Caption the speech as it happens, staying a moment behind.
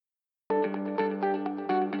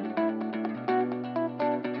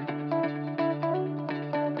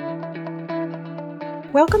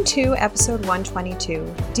Welcome to episode 122,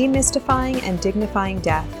 Demystifying and Dignifying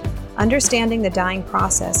Death, Understanding the Dying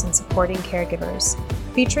Process and Supporting Caregivers,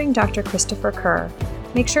 featuring Dr. Christopher Kerr.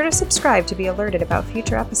 Make sure to subscribe to be alerted about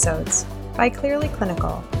future episodes. By Clearly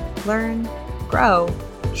Clinical. Learn, grow,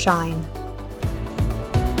 shine.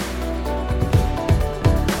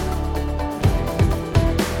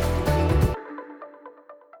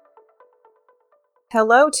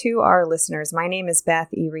 Hello to our listeners. My name is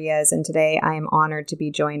Beth E. Riaz, and today I am honored to be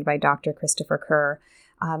joined by Dr. Christopher Kerr.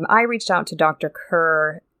 I reached out to Dr.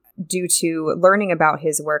 Kerr due to learning about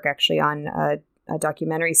his work actually on a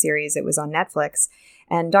documentary series. It was on Netflix.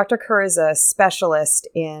 And Dr. Kerr is a specialist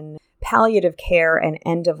in palliative care and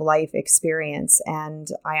end-of-life experience. And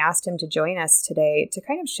I asked him to join us today to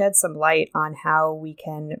kind of shed some light on how we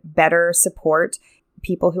can better support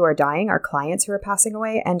people who are dying, our clients who are passing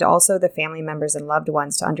away, and also the family members and loved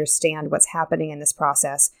ones to understand what's happening in this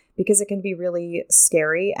process, because it can be really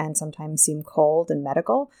scary and sometimes seem cold and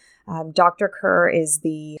medical. Dr. Kerr is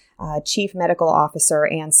the Chief Medical Officer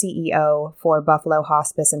and CEO for Buffalo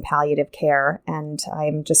Hospice and Palliative Care, and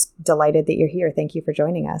I'm just delighted that you're here. Thank you for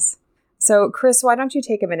joining us. So, Chris, why don't you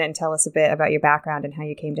take a minute and tell us a bit about your background and how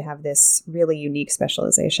you came to have this really unique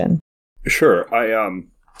specialization? Sure.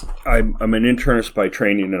 I'm an internist by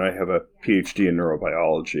training, and I have a PhD in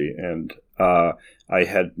neurobiology. And I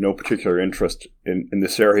had no particular interest in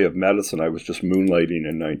this area of medicine. I was just moonlighting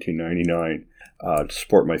in 1999 to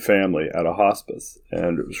support my family at a hospice.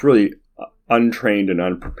 And it was really untrained and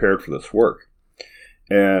unprepared for this work.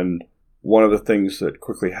 And one of the things that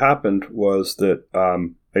quickly happened was that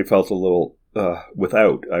I felt a little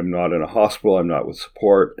without. I'm not in a hospital. I'm not with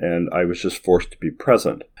support. And I was just forced to be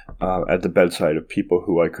present at the bedside of people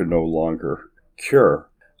who I could no longer cure,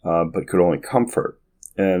 but could only comfort.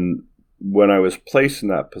 And when I was placed in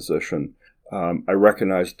that position, I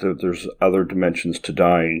recognized that there's other dimensions to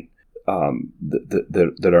dying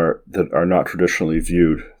that are not traditionally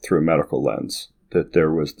viewed through a medical lens. That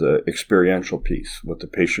there was the experiential piece, what the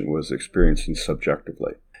patient was experiencing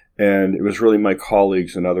subjectively. And it was really my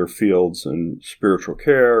colleagues in other fields in spiritual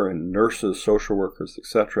care and nurses, social workers,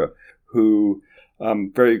 etc., who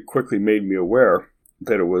very quickly made me aware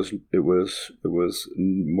that it was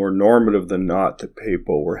more normative than not that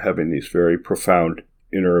people were having these very profound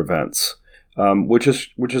inner events, which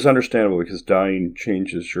is understandable because dying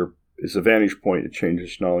is a vantage point. It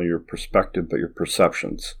changes not only your perspective but your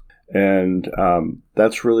perceptions, and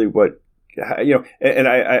that's really what. And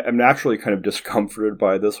I'm naturally kind of discomforted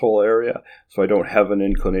by this whole area, so I don't have an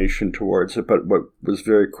inclination towards it. But what was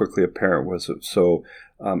very quickly apparent was it so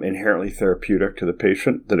inherently therapeutic to the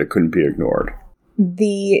patient that it couldn't be ignored.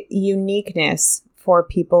 The uniqueness for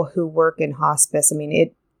people who work in hospice, I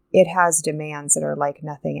mean, it has demands that are like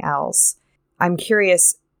nothing else. I'm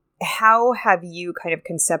curious, how have you kind of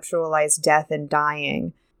conceptualized death and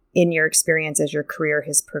dying in your experience as your career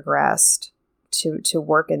has progressed? To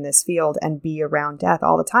work in this field and be around death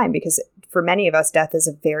all the time, because for many of us, death is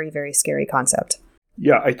a very, very scary concept.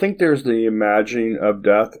 Yeah, I think there's the imagining of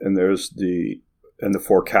death, and there's the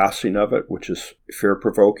forecasting of it, which is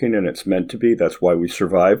fear-provoking, and it's meant to be. That's why we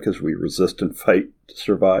survive, because we resist and fight to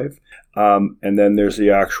survive. And then there's the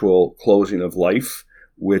actual closing of life,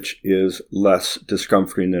 which is less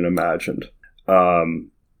discomforting than imagined.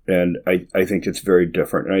 And I think it's very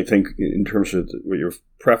different. And I think in terms of what you're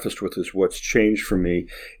prefaced with is what's changed for me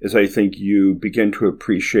is I think you begin to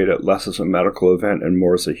appreciate it less as a medical event and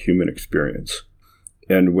more as a human experience.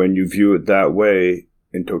 And when you view it that way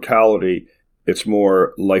in totality, it's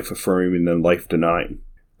more life-affirming than life-denying.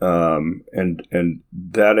 And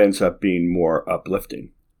that ends up being more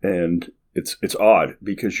uplifting. And it's odd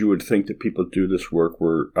because you would think that people do this work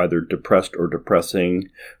were either depressed or depressing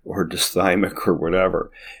or dysthymic or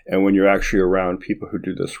whatever. And when you're actually around people who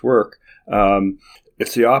do this work,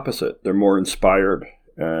 it's the opposite. They're more inspired,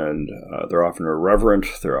 and they're often irreverent.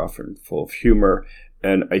 They're often full of humor.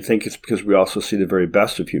 And I think it's because we also see the very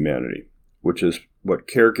best of humanity, which is what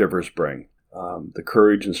caregivers bring. The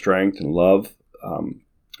courage and strength and love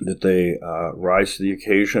that they rise to the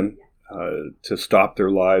occasion to stop their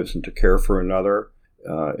lives and to care for another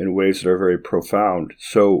in ways that are very profound.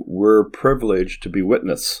 So we're privileged to be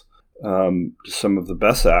witness to some of the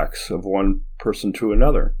best acts of one person to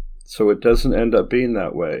another. So it doesn't end up being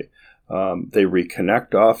that way. They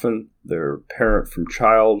reconnect often. They're parent from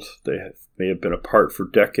child. They may have been apart for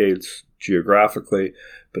decades geographically,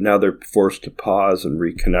 but now they're forced to pause and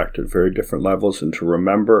reconnect at very different levels and to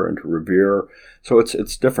remember and to revere. So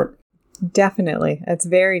it's different. Definitely. It's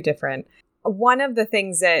very different. One of the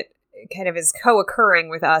things that kind of is co-occurring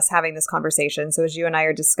with us having this conversation, so as you and I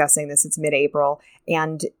are discussing this, it's mid-April,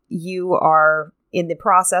 and you are in the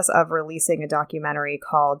process of releasing a documentary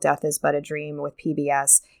called Death is But a Dream with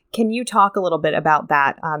PBS. Can you talk a little bit about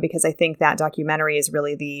that? Because I think that documentary is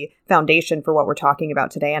really the foundation for what we're talking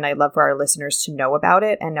about today. And I'd love for our listeners to know about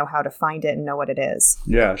it and know how to find it and know what it is.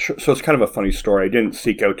 Yeah, sure. So it's kind of a funny story. I didn't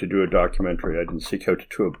seek out to do a documentary. I didn't seek out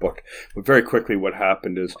to do a book. But very quickly what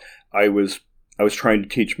happened is I was trying to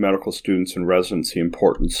teach medical students and residents the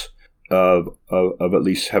importance of at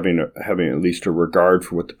least having at least a regard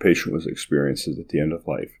for what the patient was experiencing at the end of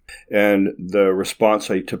life. And the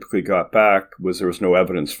response I typically got back was there was no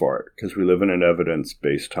evidence for it because we live in an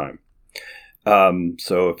evidence-based time.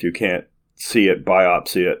 So if you can't see it,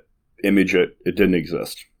 biopsy it, image it, it didn't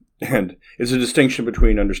exist. And it's a distinction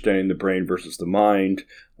between understanding the brain versus the mind,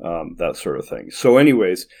 that sort of thing. So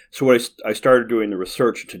anyways, I started doing the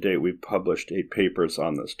research. To date, we've published 8 papers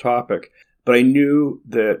on this topic. But I knew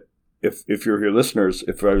that if you're your listeners,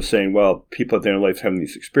 if I was saying, well, people at the end of life having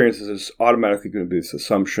these experiences, it's automatically going to be this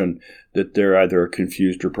assumption that they're either a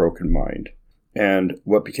confused or broken mind. And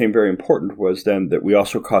what became very important was then that we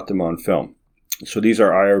also caught them on film. So these are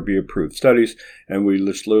IRB-approved studies, and we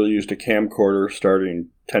literally used a camcorder starting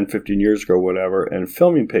 10, 15 years ago, whatever, and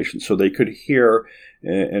filming patients so they could hear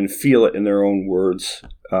and feel it in their own words,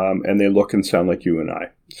 and they look and sound like you and I.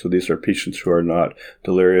 So these are patients who are not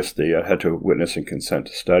delirious. They had to witness and consent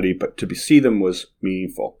to study, but to see them was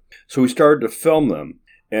meaningful. So we started to film them,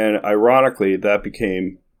 and ironically, that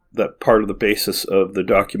became that part of the basis of the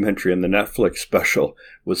documentary and the Netflix special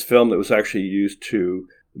was film that was actually used to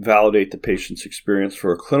validate the patient's experience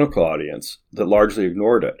for a clinical audience that largely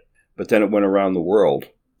ignored it. But then it went around the world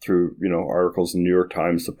through, articles in the New York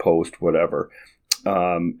Times, the Post, whatever.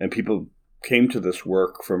 And people came to this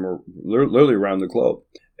work from literally around the globe.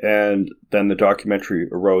 And then the documentary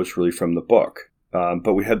arose really from the book.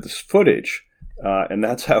 But we had this footage, and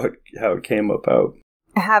that's how it came about.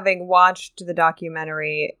 Having watched the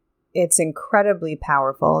documentary, it's incredibly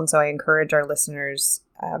powerful. And so I encourage our listeners,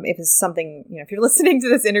 if it's something, if you're listening to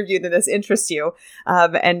this interview, then this interests you.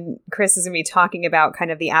 And Chris is going to be talking about kind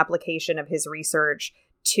of the application of his research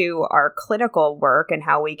to our clinical work and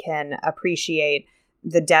how we can appreciate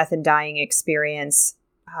the death and dying experience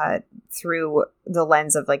through the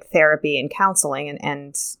lens of like therapy and counseling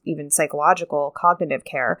and even psychological cognitive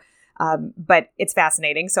care. But it's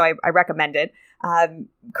fascinating. So I recommend it.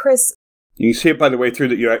 Chris. You can see it, by the way, through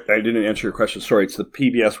that. I didn't answer your question. Sorry, it's the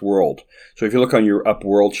PBS World. So if you look on your Up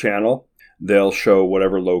World channel, they'll show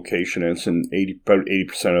whatever location. And it's in about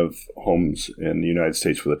 80% of homes in the United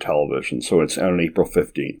States with a television. So it's on April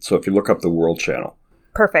 15th. So if you look up the World channel.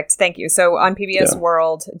 Perfect. Thank you. So on PBS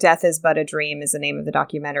World, Death is But a Dream is the name of the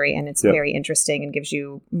documentary. And it's very interesting and gives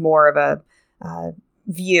you more of a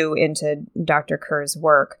view into Dr. Kerr's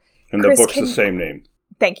work. And Chris, the book's the same name.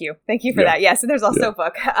 Thank you. Thank you for that. Yes. And there's also a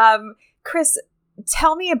book. Chris,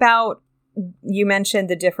 tell me about, you mentioned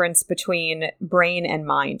the difference between brain and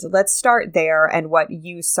mind. Let's start there and what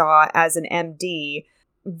you saw as an MD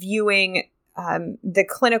viewing the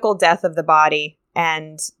clinical death of the body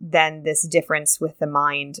and then this difference with the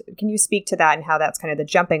mind. Can you speak to that and how that's kind of the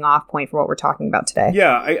jumping off point for what we're talking about today?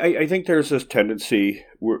 Yeah, I think there's this tendency,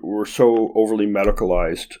 we're so overly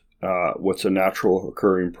medicalized, what's a natural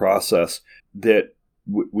occurring process, that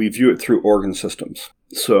we view it through organ systems.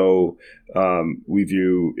 So we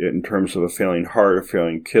view it in terms of a failing heart, a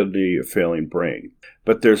failing kidney, a failing brain.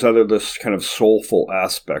 But there's this kind of soulful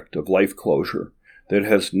aspect of life closure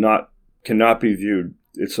that cannot be viewed.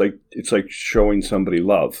 It's like showing somebody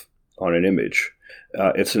love on an image.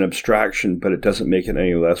 It's an abstraction, but it doesn't make it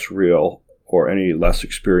any less real or any less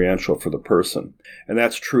experiential for the person. And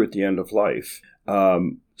that's true at the end of life.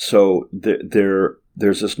 So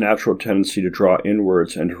there's this natural tendency to draw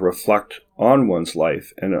inwards and to reflect on one's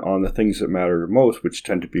life and on the things that matter most, which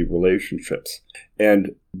tend to be relationships.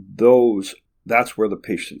 And that's where the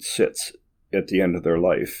patient sits at the end of their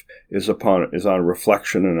life, is on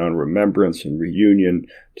reflection and on remembrance and reunion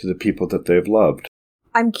to the people that they've loved.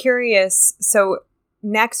 I'm curious. So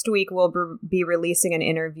next week, we'll be releasing an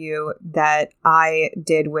interview that I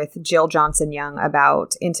did with Jill Johnson Young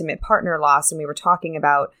about intimate partner loss. And we were talking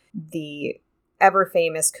about the ever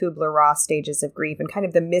famous Kubler-Ross stages of grief and kind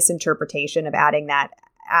of the misinterpretation of adding that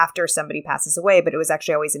after somebody passes away. But it was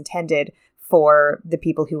actually always intended for the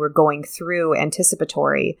people who were going through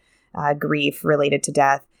anticipatory grief related to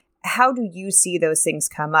death. How do you see those things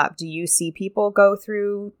come up? Do you see people go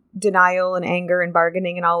through denial and anger and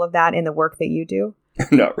bargaining and all of that in the work that you do?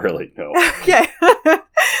 Not really, no. Okay.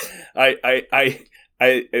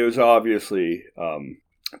 It was obviously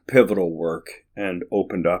pivotal work and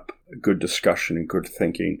opened up good discussion and good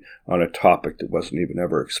thinking on a topic that wasn't even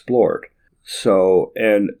ever explored. So,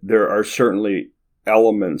 and there are certainly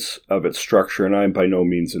elements of its structure, and I'm by no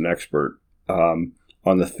means an expert on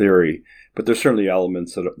the theory, but there's certainly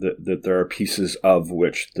elements that there are pieces of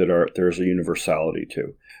which there's a universality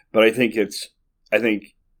to. But I think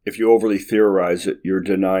if you overly theorize it, you're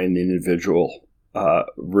denying the individual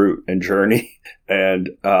route and journey. And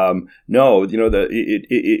no,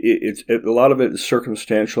 it's a lot of it is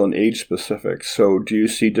circumstantial and age specific. So do you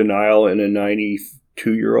see denial in a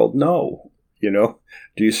 92-year-old? No.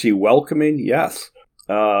 Do you see welcoming? Yes.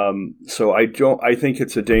 So I think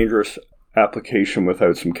it's a dangerous application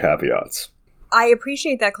without some caveats. I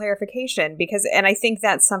appreciate that clarification and I think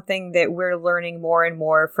that's something that we're learning more and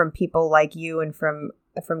more from people like you and from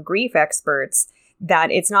grief experts,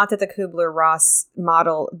 that it's not that the Kubler-Ross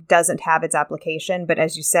model doesn't have its application, but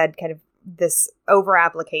as you said, kind of this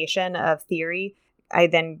over-application of theory, I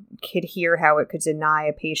then could hear how it could deny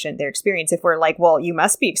a patient their experience. If we're like, well, you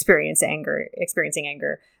must be experiencing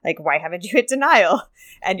anger. Like, why haven't you hit denial?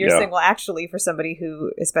 And you're saying, well, actually, for somebody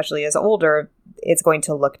who, especially is older, it's going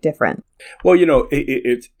to look different. Well,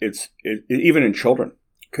 it's even in children.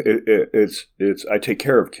 It's I take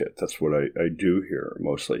care of kids. That's what I do here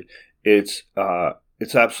mostly. It's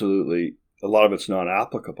absolutely, a lot of it's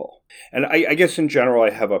non-applicable. And I guess in general,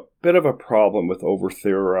 I have a bit of a problem with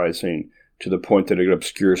over-theorizing to the point that it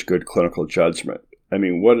obscures good clinical judgment. I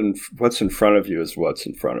mean, what's in front of you is what's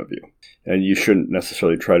in front of you. And you shouldn't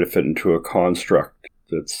necessarily try to fit into a construct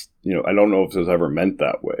that's, I don't know if it was ever meant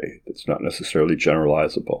that way. It's not necessarily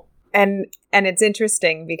generalizable. And it's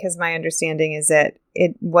interesting because my understanding is that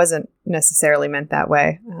it wasn't necessarily meant that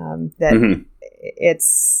way. That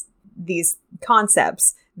it's these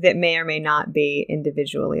concepts that may or may not be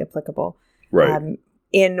individually applicable. Right.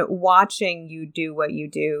 In watching you do what you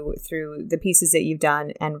do through the pieces that you've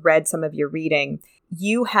done and read some of your reading,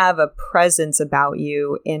 you have a presence about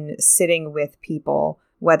you in sitting with people,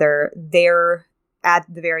 whether they're at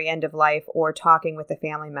the very end of life or talking with the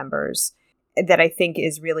family members, that I think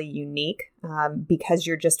is really unique because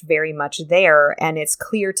you're just very much there. And it's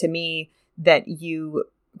clear to me that you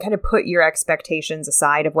kind of put your expectations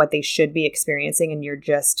aside of what they should be experiencing, and you're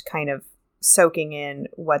just kind of soaking in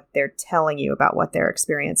what they're telling you about what they're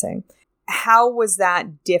experiencing. How was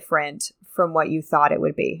that different from what you thought it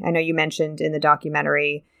would be? I know you mentioned in the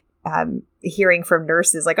documentary hearing from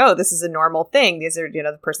nurses like, oh, this is a normal thing. These are,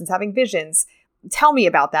 the person's having visions. Tell me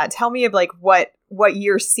about that. Tell me of like what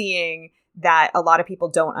you're seeing that a lot of people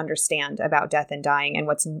don't understand about death and dying and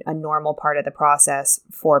what's a normal part of the process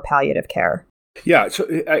for palliative care. Yeah. So,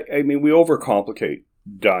 I mean, we overcomplicate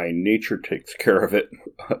dying. Nature takes care of it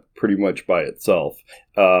pretty much by itself.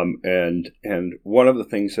 And one of the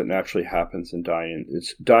things that naturally happens in dying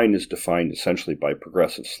is defined essentially by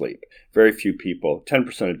progressive sleep. Very few people,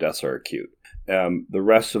 10% of deaths are acute. The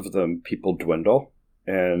rest of them, people dwindle,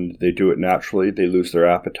 and they do it naturally. They lose their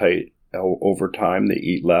appetite over time. They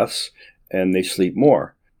eat less and they sleep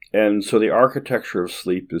more. And so the architecture of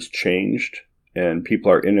sleep is changed, and people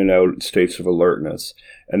are in and out in states of alertness,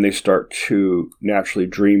 and they start to naturally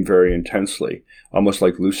dream very intensely, almost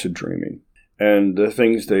like lucid dreaming. And the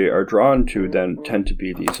things they are drawn to then tend to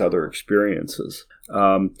be these other experiences.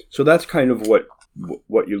 So that's kind of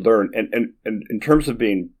what you learn. And in terms of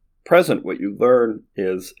being present, what you learn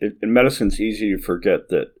is, in medicine, it's easy to forget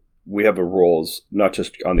that we have a role, not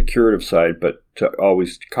just on the curative side, but to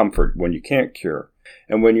always comfort when you can't cure.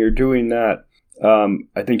 And when you're doing that,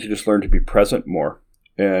 I think you just learn to be present more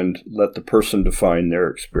and let the person define their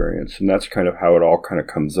experience. And that's kind of how it all kind of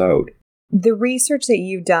comes out. The research that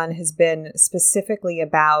you've done has been specifically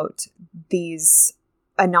about these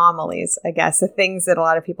anomalies, I guess, the things that a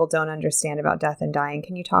lot of people don't understand about death and dying.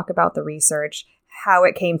 Can you talk about the research, how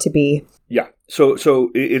it came to be? Yeah. So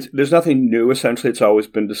there's nothing new, essentially. It's always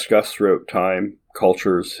been discussed throughout time,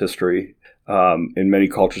 cultures, history. In many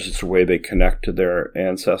cultures, it's the way they connect to their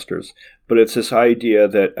ancestors. But it's this idea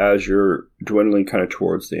that as you're dwindling kind of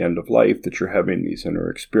towards the end of life, that you're having these inner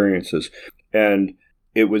experiences. And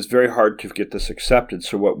it was very hard to get this accepted.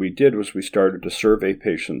 So what we did was we started to survey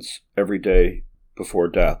patients every day before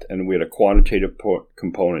death. And we had a quantitative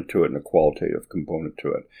component to it and a qualitative component to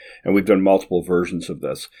it. And we've done multiple versions of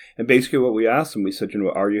this. And basically what we asked them, we said,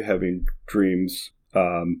 are you having dreams?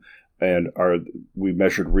 And we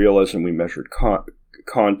measured realism, we measured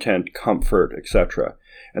content, comfort, etc.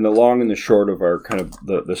 And the long and the short of our kind of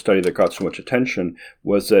the study that got so much attention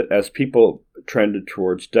was that as people trended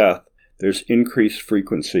towards death, there's increased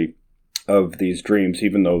frequency of these dreams,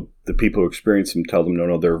 even though the people who experience them tell them,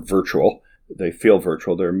 no, they're virtual. They feel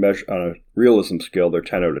virtual. They're measured on a realism scale, they're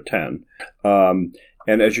 10 out of 10.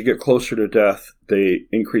 And as you get closer to death, they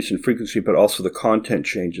increase in frequency, but also the content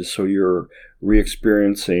changes. So you're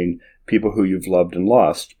re-experiencing people who you've loved and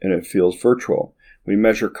lost, and it feels virtual. We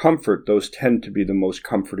measure comfort, those tend to be the most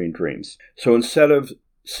comforting dreams. So instead of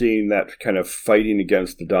seeing that kind of fighting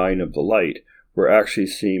against the dying of the light, we're actually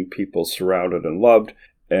seeing people surrounded and loved,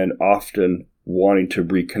 and often wanting to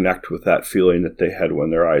reconnect with that feeling that they had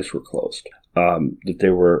when their eyes were closed. That they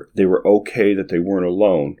were okay, that they weren't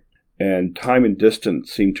alone. And time and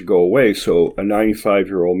distance seem to go away, so a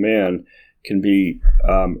 95-year-old man can be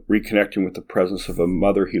reconnecting with the presence of a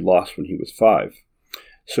mother he lost when he was 5.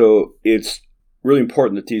 So it's really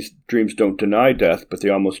important that these dreams don't deny death, but they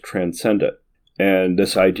almost transcend it. And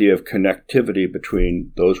this idea of connectivity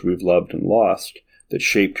between those we've loved and lost that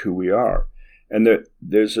shaped who we are. And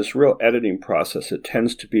there's this real editing process. It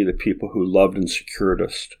tends to be the people who loved and secured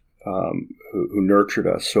us, who nurtured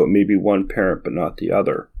us. So it may be one parent, but not the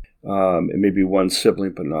other. It may be one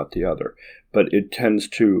sibling, but not the other. But it tends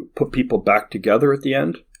to put people back together at the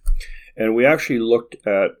end. And we actually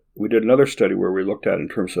we did another study where we looked at in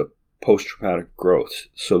terms of post-traumatic growth.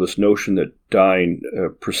 So this notion that dying,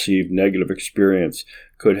 perceived negative experience,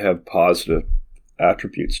 could have positive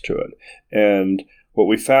attributes to it. And what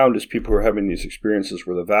we found is people who were having these experiences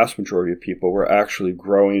where the vast majority of people were actually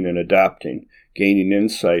growing and adapting, gaining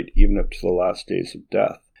insight, even up to the last days of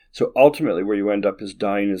death. So ultimately where you end up is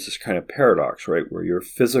dying is this kind of paradox, right, where you're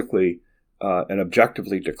physically and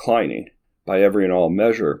objectively declining by every and all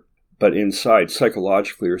measure, but inside,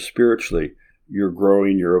 psychologically or spiritually, you're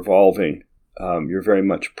growing, you're evolving, you're very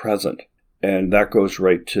much present. And that goes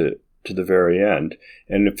right to the very end.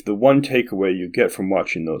 And if the one takeaway you get from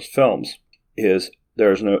watching those films is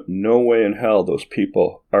there's no way in hell those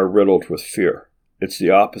people are riddled with fear. It's the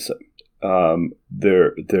opposite.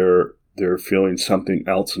 They're feeling something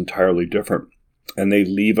else entirely different. And they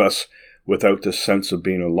leave us without this sense of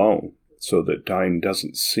being alone, so that dying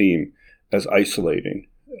doesn't seem as isolating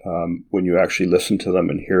when you actually listen to them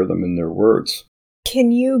and hear them in their words.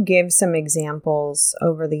 Can you give some examples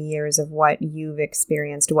over the years of what you've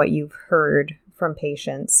experienced, what you've heard from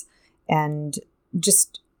patients, and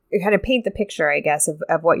just kind of paint the picture, I guess,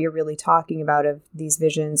 of what you're really talking about, of these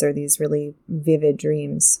visions or these really vivid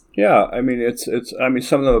dreams? Yeah, I mean, it's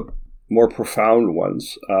some of the more profound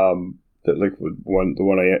ones that, like, the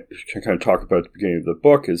one I kind of talk about at the beginning of the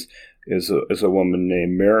book is a woman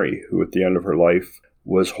named Mary, who at the end of her life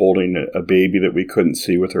was holding a baby that we couldn't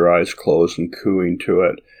see with her eyes closed and cooing to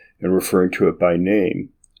it and referring to it by name.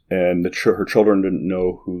 And her children didn't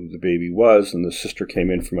know who the baby was, and the sister came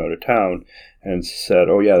in from out of town and said,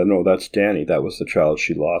 "Oh yeah, no, that's Danny. That was the child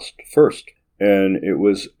she lost first." And it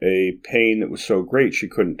was a pain that was so great she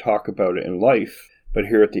couldn't talk about it in life. But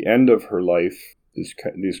here at the end of her life, these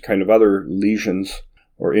kind of other lesions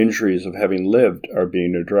or injuries of having lived are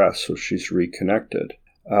being addressed, so she's reconnected.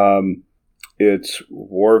 It's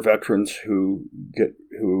war veterans who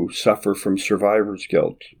suffer from survivor's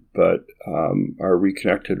guilt, but are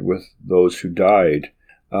reconnected with those who died.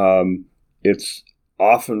 It's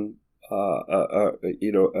often a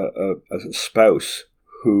spouse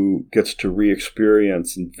who gets to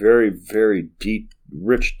re-experience in very, very deep,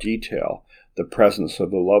 rich detail the presence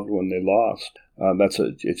of the loved one they lost.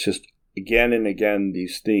 It's just again and again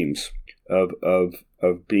these themes of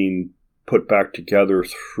being put back together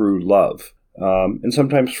through love. And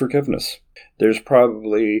sometimes forgiveness. There's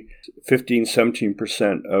probably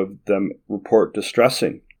 15-17% of them report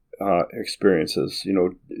distressing experiences. You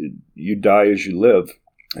know, you die as you live.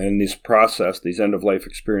 And these end-of-life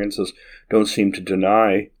experiences don't seem to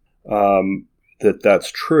deny that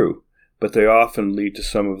that's true. But they often lead to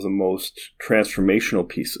some of the most transformational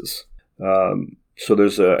pieces. So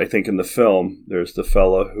there's I think in the film, there's the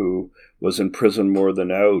fella who was in prison more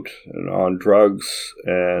than out and on drugs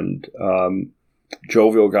and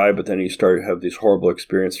jovial guy, but then he started to have these horrible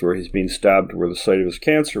experiences where he's being stabbed where the site of his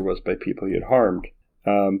cancer was by people he had harmed.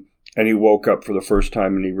 And he woke up for the first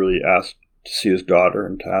time and he really asked to see his daughter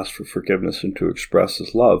and to ask for forgiveness and to express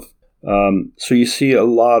his love. So you see a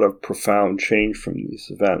lot of profound change from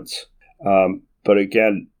these events. But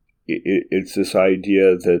again, it's this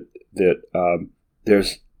idea that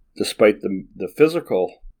there's, despite the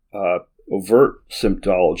physical overt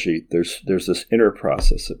symptomology, there's this inner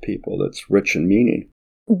process of people that's rich in meaning.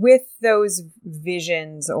 With those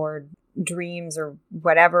visions or dreams or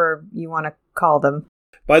whatever you want to call them.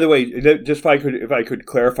 By the way, just if I could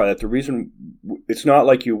clarify that, the reason it's not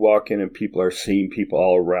like you walk in and people are seeing people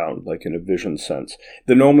all around, like in a vision sense.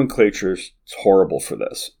 The nomenclature is horrible for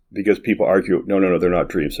this because people argue, no, they're not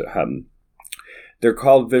dreams that happen. They're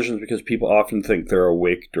called visions because people often think they're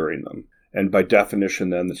awake during them. And by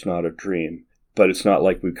definition, then, it's not a dream. but it's not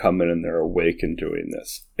like we come in and they're awake and doing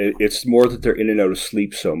this. It's more that they're in and out of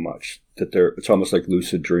sleep so much that it's almost like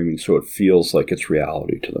lucid dreaming, so it feels like it's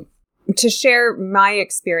reality to them. To share my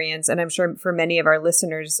experience, and I'm sure for many of our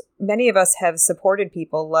listeners, many of us have supported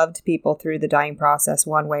people, loved people through the dying process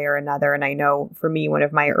one way or another. And I know for me, one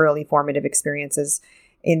of my early formative experiences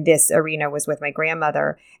in this arena was with my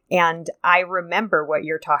grandmother. And I remember what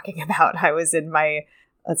you're talking about. I was in my,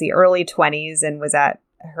 early 20s and was at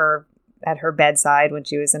her bedside when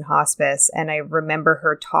she was in hospice. And I remember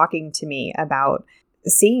her talking to me about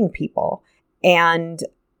seeing people. And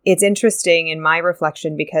it's interesting in my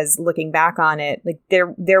reflection because looking back on it, like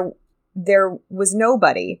there was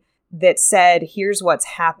nobody that said, here's what's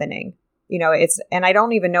happening. And I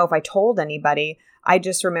don't even know if I told anybody. I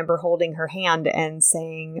just remember holding her hand and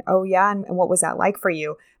saying, oh yeah. And what was that like for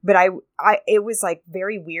you? But it was like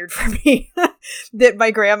very weird for me that my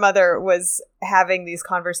grandmother was having these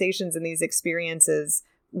conversations and these experiences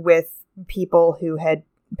with people who had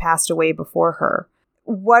passed away before her.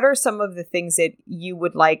 What are some of the things that you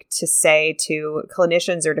would like to say to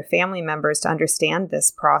clinicians or to family members to understand this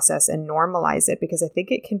process and normalize it? Because I think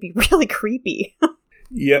it can be really creepy.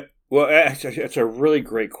 Yeah, well, it's a really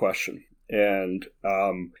great question. And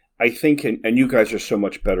I think, and you guys are so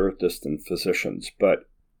much better at this than physicians, but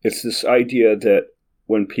it's this idea that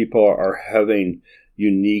when people are having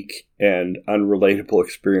unique and unrelatable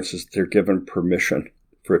experiences, they're given permission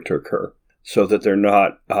for it to occur. So that they're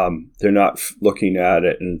not looking at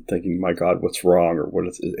it and thinking, "My God, what's wrong?" or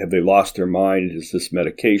have they lost their mind? Is this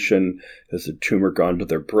medication? Has the tumor gone to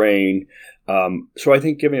their brain? So I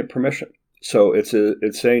think giving it permission. So it's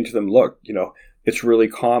saying to them, "Look, it's really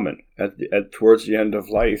common towards the end of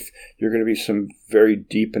life. You're going to be some very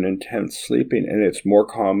deep and intense sleeping, and it's more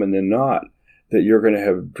common than not that you're going to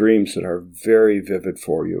have dreams that are very vivid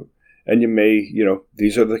for you, and you may,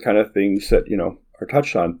 these are the kind of things that are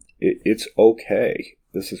touched on." It's okay.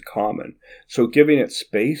 This is common. So giving it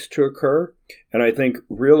space to occur. And I think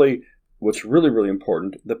really what's really, really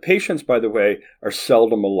important, the patients, by the way, are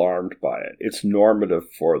seldom alarmed by it. It's normative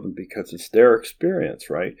for them because it's their experience,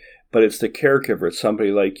 right? But it's the caregiver, it's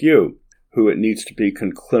somebody like you, who it needs to be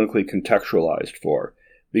clinically contextualized for.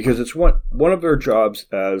 Because it's one of their jobs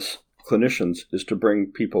as clinicians is to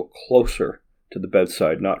bring people closer to the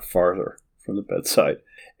bedside, not farther from the bedside.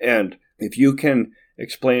 And if you can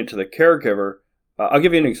explain it to the caregiver. I'll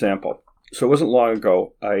give you an example. So it wasn't long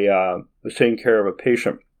ago. I was taking care of a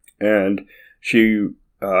patient, and she's in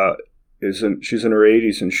her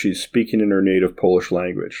 80s, and she's speaking in her native Polish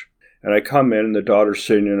language. And I come in, and the daughter's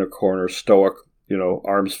sitting in a corner, stoic,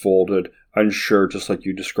 arms folded, unsure, just like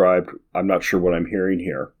you described. I'm not sure what I'm hearing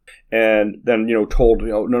here. And then, told,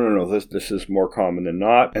 no, this is more common than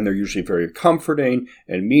not. And they're usually very comforting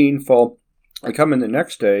and meaningful. I come in the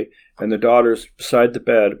next day, and the daughter's beside the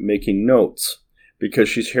bed making notes because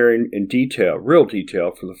she's hearing in detail, real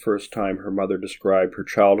detail, for the first time her mother describe her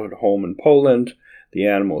childhood home in Poland, the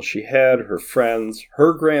animals she had, her friends,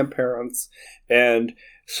 her grandparents. And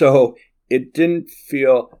so it didn't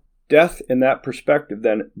feel, death in that perspective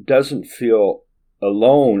then doesn't feel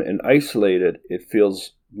alone and isolated. It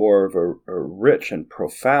feels more of a rich and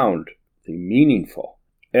profoundly meaningful.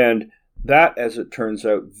 And that, as it turns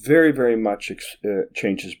out, very, very much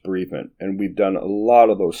changes bereavement. And we've done a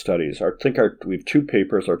lot of those studies. We have 2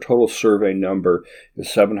 papers. Our total survey number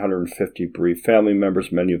is 750 bereaved family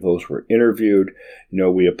members. Many of those were interviewed.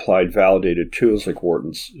 We applied validated tools like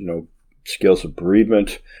Wharton's, scales of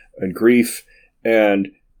bereavement and grief. And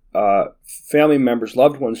family members,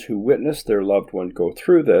 loved ones who witnessed their loved one go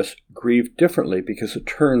through this, grieve differently because it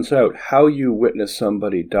turns out how you witness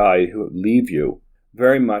somebody die who leave you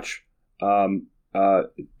very much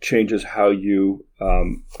changes how you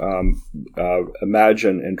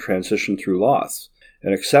imagine and transition through loss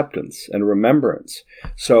and acceptance and remembrance.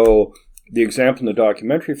 So the example in the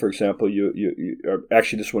documentary, for example,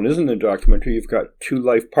 actually this one isn't in the documentary. You've got 2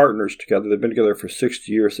 life partners together. They've been together for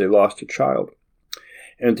 60 years. They lost a child.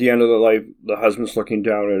 And at the end of the life, the husband's looking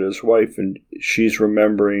down at his wife, and she's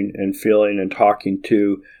remembering and feeling and talking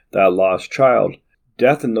to that lost child.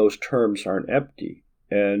 Death in those terms aren't empty.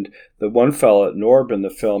 And the one fellow, Norb, in the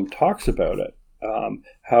film talks about it,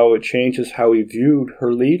 how it changes how he viewed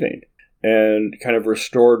her leaving and kind of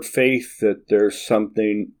restored faith that there's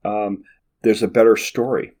something, there's a better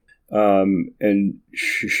story. And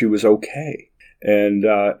she was okay. And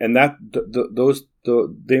that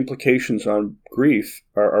the implications on grief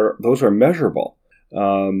are measurable.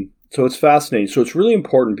 So it's fascinating. So it's really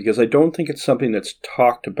important because I don't think it's something that's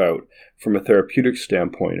talked about from a therapeutic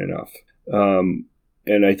standpoint enough.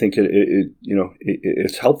 And I think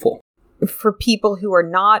it's helpful. for people who are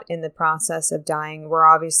not in the process of dying, we're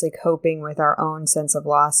obviously coping with our own sense of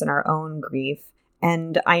loss and our own grief.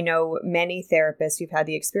 And I know many therapists who've had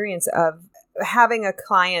the experience of having a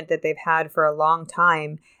client that they've had for a long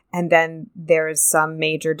time, and then there's some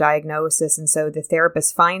major diagnosis. And so the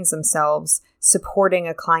therapist finds themselves supporting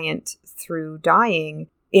a client through dying,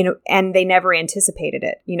 and they never anticipated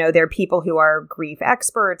it. There are people who are grief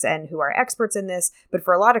experts and who are experts in this. But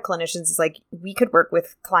for a lot of clinicians, it's like we could work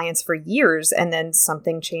with clients for years and then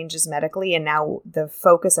something changes medically. And now the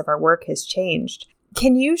focus of our work has changed.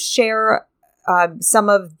 Can you share some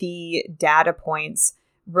of the data points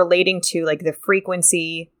relating to like the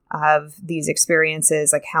frequency of these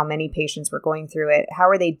experiences, like how many patients were going through it? How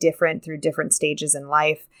are they different through different stages in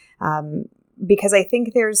life? Because I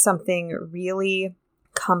think there's something really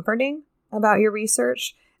comforting about your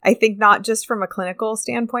research. I think not just from a clinical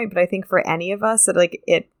standpoint, but I think for any of us that like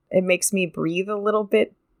it makes me breathe a little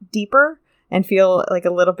bit deeper and feel like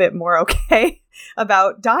a little bit more okay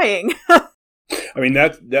about dying. I mean,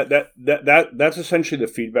 that's essentially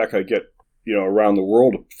the feedback I get, around the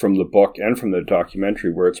world from the book and from the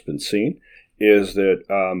documentary where it's been seen, is that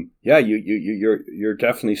you're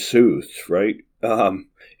definitely soothed, right?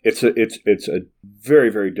 It's a very,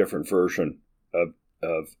 very different version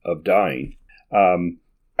of dying. Again,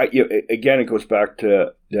 it goes back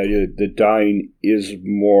to the idea that dying is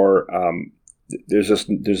more. There's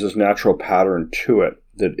this natural pattern to it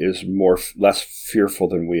that is less fearful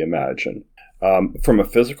than we imagine. From a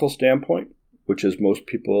physical standpoint, which is most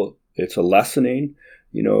people, it's a lessening,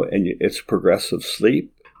 and it's progressive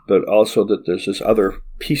sleep, but also that there's this other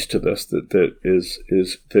piece to this that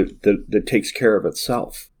takes care of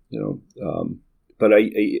itself, But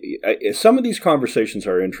some of these conversations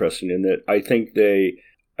are interesting in that I think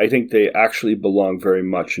they actually belong very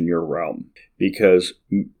much in your realm, because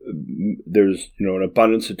there's an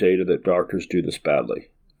abundance of data that doctors do this badly.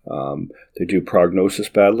 They do prognosis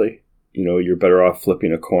badly. You're better off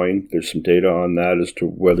flipping a coin. There's some data on that as to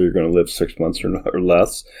whether you're going to live 6 months or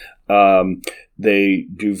less. They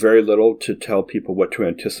do very little to tell people what to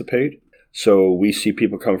anticipate. So we see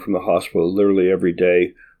people come from the hospital literally every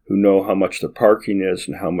day who know how much the parking is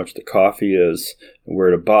and how much the coffee is and where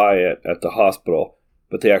to buy it at the hospital,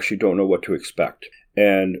 but they actually don't know what to expect.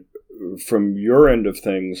 And from your end of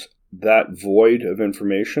things, that void of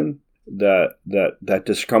information, that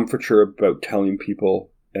discomfiture about telling people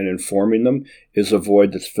and informing them, is a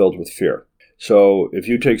void that's filled with fear. So if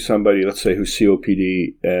you take somebody, let's say, who's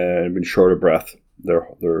COPD and been short of breath their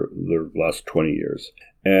last 20 years,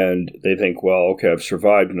 and they think, well, okay, I've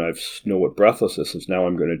survived and I know what breathlessness is, now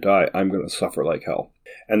I'm going to die, I'm going to suffer like hell.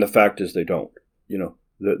 And the fact is they don't.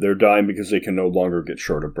 They're dying because they can no longer get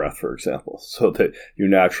short of breath, for example, so that you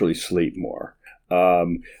naturally sleep more.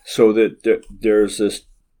 So that there's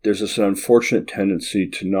this unfortunate tendency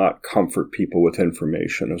to not comfort people with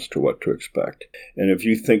information as to what to expect. And if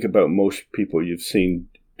you think about most people you've seen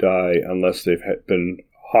die, unless they've been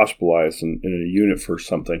hospitalized in a unit for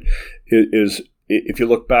something, if you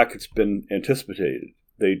look back, it's been anticipated.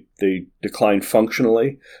 They decline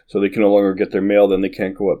functionally, so they can no longer get their mail, then they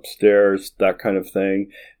can't go upstairs, that kind of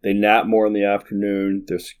thing. They nap more in the afternoon.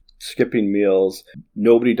 They're skipping meals.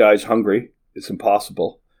 Nobody dies hungry. It's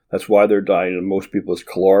impossible. That's why they're dying, and most people is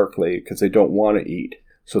calorically, because they don't want to eat.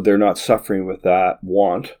 So they're not suffering with that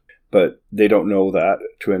want, but they don't know that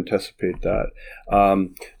to anticipate that.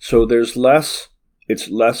 So there's it's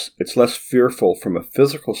less fearful from a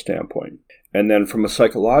physical standpoint. And then from a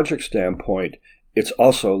psychological standpoint, it's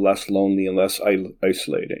also less lonely and less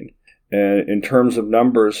isolating. And in terms of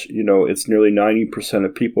numbers, it's nearly 90%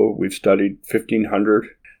 of people. We've studied 1,500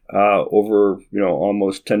 over,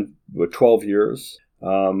 almost 12 years. A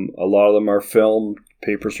lot of them are filmed,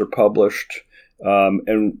 papers are published.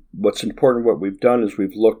 And what's important, what we've done is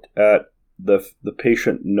we've looked at the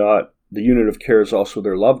patient, not the unit of care is also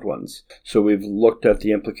their loved ones. So we've looked at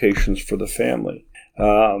the implications for the family.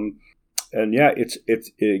 And yeah,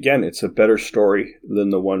 it's a better story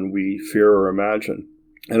than the one we fear or imagine.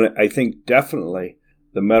 And I think definitely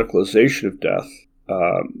the medicalization of death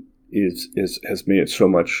has made it so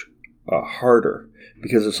much harder,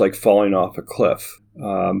 because it's like falling off a cliff.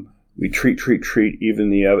 We treat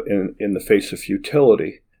even in the face of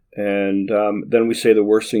futility. And then we say the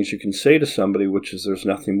worst things you can say to somebody, which is there's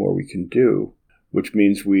nothing more we can do, which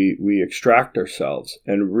means we extract ourselves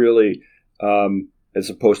and really, as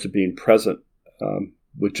opposed to being present,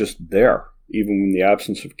 with just there, even in the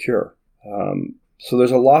absence of cure. So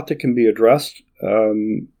there's a lot that can be addressed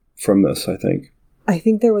from this, I think. I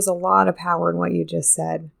think there was a lot of power in what you just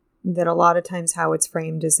said, that a lot of times how it's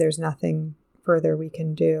framed is there's nothing further we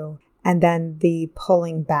can do. And then the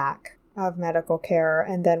pulling back of medical care,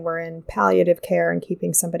 and then we're in palliative care and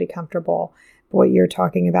keeping somebody comfortable. What you're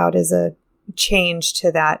talking about is a change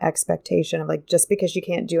to that expectation of like, just because you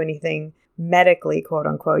can't do anything medically, quote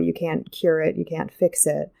unquote, you can't cure it, you can't fix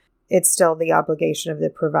it. It's still the obligation of the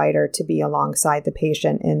provider to be alongside the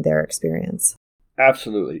patient in their experience.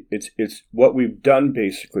 Absolutely. It's what we've done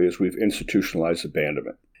basically is we've institutionalized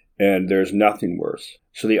abandonment, and there's nothing worse.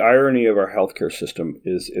 So the irony of our healthcare system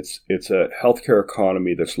is it's a healthcare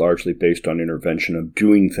economy that's largely based on intervention of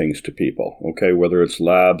doing things to people, okay, whether it's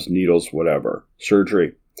labs, needles, whatever,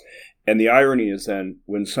 surgery. And the irony is then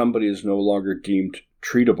when somebody is no longer deemed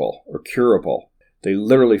treatable or curable, they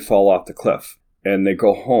literally fall off the cliff and they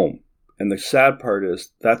go home. And the sad part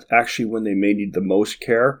is that's actually when they may need the most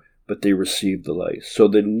care, but they receive delays. So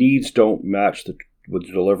the needs don't match with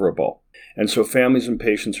the deliverable. And so families and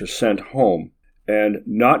patients are sent home and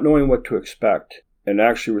not knowing what to expect and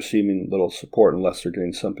actually receiving little support unless they're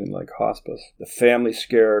doing something like hospice. The family's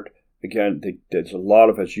scared. Again, there's a lot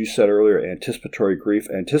of, as you said earlier, anticipatory grief.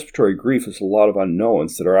 Anticipatory grief is a lot of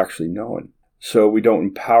unknowns that are actually known. So we don't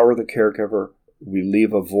empower the caregiver. We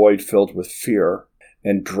leave a void filled with fear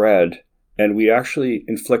and dread, and we actually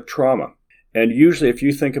inflict trauma. And usually if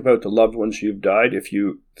you think about the loved ones you've died, if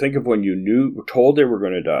you think of when you were told they were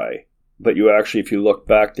going to die, but you actually, if you look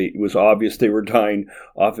back, it was obvious they were dying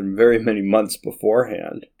often very many months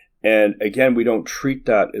beforehand. And again, we don't treat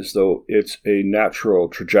that as though it's a natural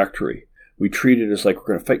trajectory. We treat it as like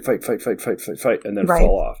we're going to fight, and then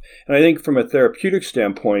fall off. And I think from a therapeutic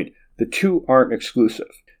standpoint, the two aren't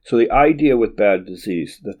exclusive. So the idea with bad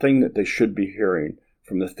disease, the thing that they should be hearing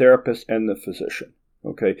from the therapist and the physician,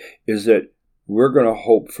 okay, is that we're going to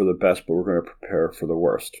hope for the best, but we're going to prepare for the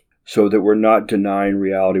worst. So that we're not denying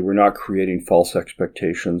reality, we're not creating false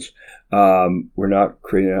expectations, we're not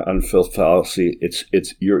creating an unfulfilled fallacy.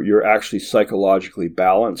 You're actually psychologically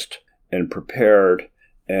balanced and prepared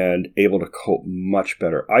and able to cope much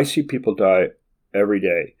better. I see people die every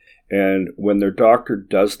day, and when their doctor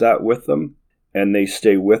does that with them and they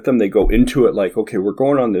stay with them, they go into it like, okay, we're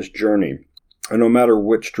going on this journey, and no matter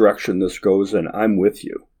which direction this goes in, I'm with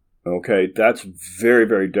you. Okay, that's very,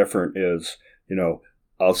 very different. Is,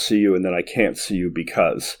 I'll see you and then I can't see you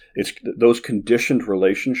because it's those conditioned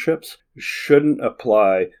relationships shouldn't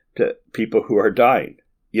apply to people who are dying.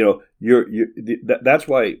 That's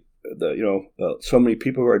why so many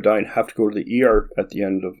people who are dying have to go to the ER at the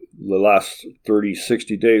end of the last 30,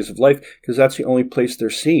 60 days of life because that's the only place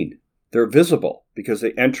they're seen. They're visible because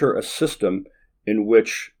they enter a system in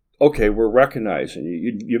which, okay, we're recognizing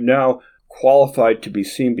you. You've now qualified to be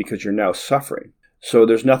seen because you're now suffering. So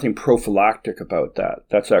there's nothing prophylactic about that.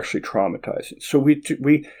 That's actually traumatizing. So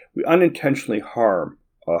we unintentionally harm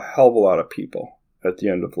a hell of a lot of people at the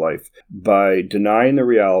end of life by denying the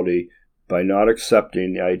reality, by not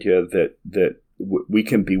accepting the idea that we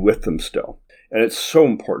can be with them still. And it's so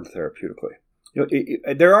important therapeutically.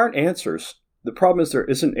 There aren't answers. The problem is there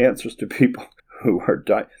isn't answers to people who are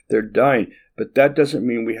dying. They're dying, but that doesn't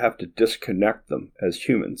mean we have to disconnect them as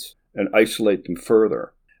humans and isolate them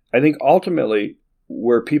further. I think ultimately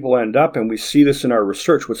where people end up, and we see this in our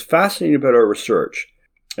research, what's fascinating about our research,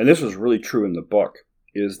 and this was really true in the book,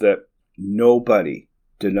 is that nobody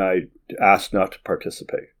asked not to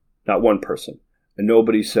participate. Not one person. And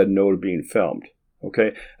nobody said no to being filmed.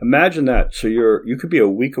 Okay? Imagine that. So you could be a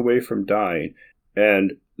week away from dying,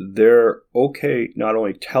 and they're okay not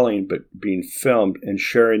only telling, but being filmed and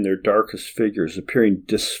sharing their darkest figures, appearing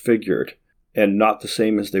disfigured and not the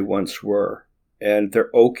same as they once were. And they're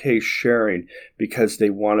okay sharing because they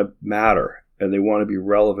want to matter and they want to be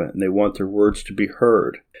relevant and they want their words to be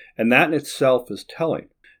heard. And that in itself is telling.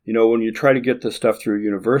 When you try to get this stuff through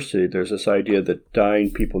university, there's this idea that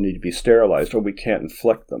dying people need to be sterilized or we can't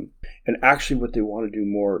inflict them. And actually what they want to do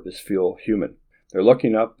more is feel human. They're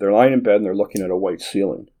looking up, they're lying in bed and they're looking at a white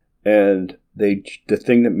ceiling. And the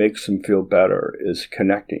thing that makes them feel better is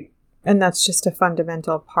connecting. And that's just a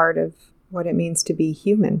fundamental part of what it means to be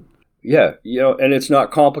human. Yeah, and it's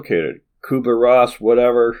not complicated. Kubler-Ross,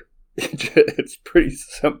 whatever, it's pretty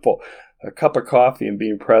simple. A cup of coffee and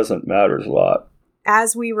being present matters a lot.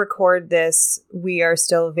 As we record this, we are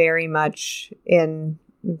still very much in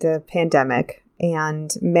the pandemic,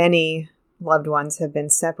 and many loved ones have been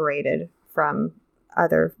separated from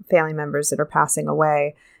other family members that are passing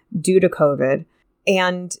away due to COVID.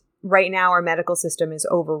 And right now, our medical system is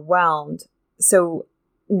overwhelmed. So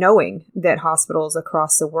knowing that hospitals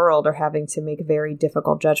across the world are having to make very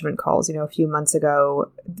difficult judgment calls, a few months ago,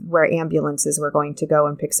 where ambulances were going to go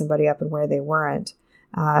and pick somebody up and where they weren't.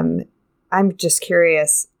 I'm just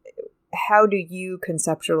curious, how do you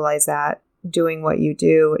conceptualize that, doing what you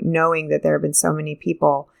do, knowing that there have been so many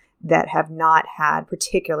people that have not had,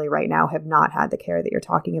 particularly right now, have not had the care that you're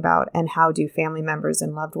talking about? And how do family members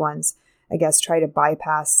and loved ones, I guess, try to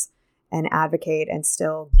bypass and advocate and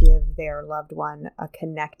still give their loved one a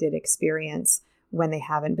connected experience when they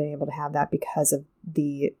haven't been able to have that because of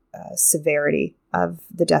the severity of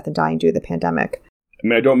the death and dying due to the pandemic? I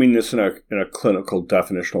mean, I don't mean this in a clinical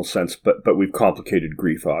definitional sense, but we've complicated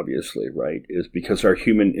grief, obviously, right? Is because our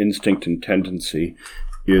human instinct and tendency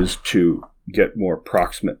is to get more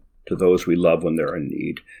proximate to those we love when they're in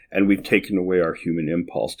need. And we've taken away our human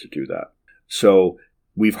impulse to do that. So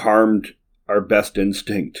we've harmed our best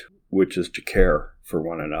instinct, which is to care for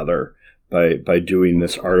one another by doing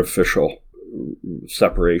this artificial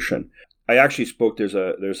separation. I actually spoke, there's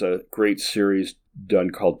a great series done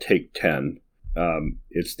called Take 10.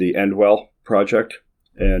 It's the Endwell Project.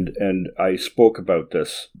 And I spoke about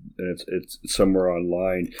this, and it's somewhere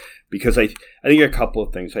online, because I think a couple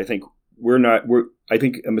of things. I think one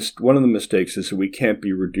of the mistakes is that we can't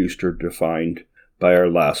be reduced or defined by our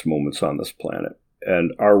last moments on this planet.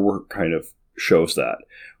 And our work kind of shows that,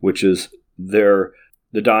 which is the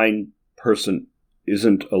dying person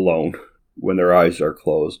isn't alone when their eyes are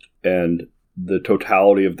closed, and the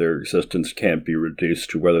totality of their existence can't be reduced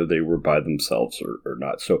to whether they were by themselves or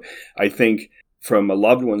not. So I think from a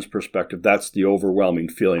loved one's perspective, that's the overwhelming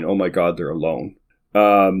feeling, oh my God, they're alone.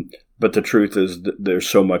 But the truth is that there's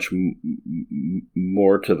so much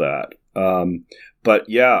more to that. But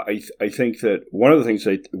yeah, I think that one of the things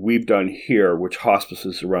that we've done here, which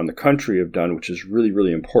hospices around the country have done, which is really,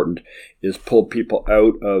 really important, is pull people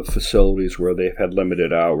out of facilities where they've had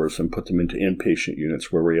limited hours and put them into inpatient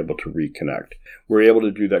units where we're able to reconnect. We're able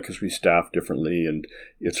to do that because we staff differently, and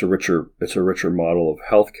it's a richer model of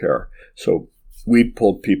healthcare. So we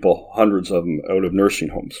pulled people, hundreds of them, out of nursing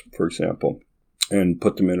homes, for example, and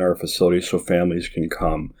put them in our facilities so families can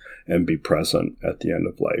come and be present at the end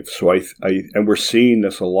of life. So and we're seeing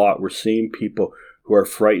this a lot. We're seeing people who are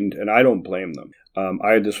frightened, and I don't blame them.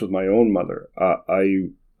 I had this with my own mother. I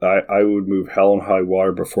would move hell and high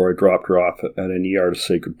water before I dropped her off at an ER to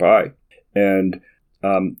say goodbye. And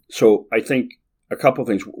so I think a couple of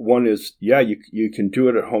things. One is, yeah, you can do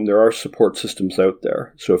it at home. There are support systems out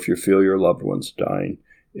there. So if you feel your loved one's dying,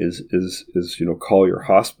 is call your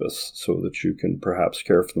hospice so that you can perhaps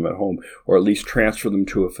care for them at home, or at least transfer them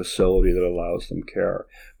to a facility that allows them care.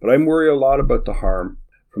 But I'm worried a lot about the harm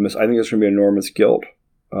from this. I think there's going to be enormous guilt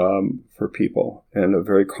for people and a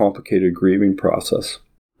very complicated grieving process.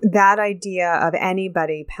 That idea of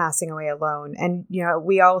anybody passing away alone. And,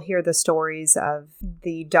 we all hear the stories of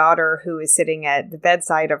the daughter who is sitting at the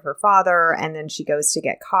bedside of her father, and then she goes to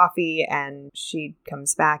get coffee and she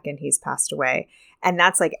comes back and he's passed away. And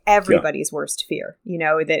that's like everybody's worst fear,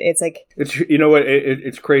 that it's like...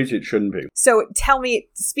 It's crazy. It shouldn't be. So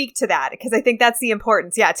speak to that, because I think that's the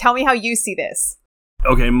importance. Yeah, tell me how you see this.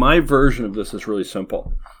 Okay, my version of this is really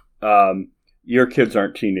simple. Your kids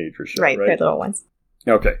aren't teenagers yet, right? Right, they're little ones.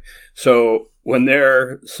 Okay, so when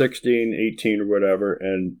they're 16, 18 or whatever,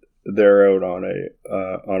 and they're out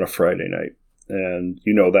on a Friday night, and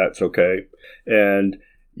that's okay, and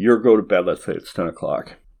you go to bed, let's say it's 10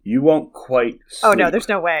 o'clock, you won't quite sleep. Oh, no, there's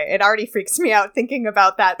no way. It already freaks me out thinking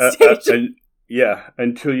about that stage.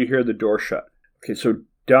 Until you hear the door shut. Okay, so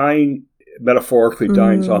metaphorically,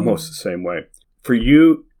 dying's almost the same way. For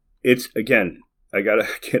you, it's, again, I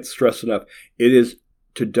can't stress enough, it is...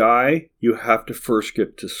 To die, you have to first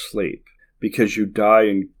get to sleep, because you die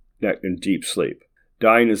in deep sleep.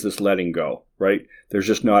 Dying is this letting go, right? There's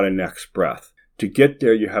just not a next breath. To get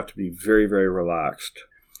there, you have to be very, very relaxed.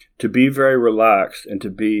 To be very relaxed and to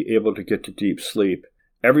be able to get to deep sleep,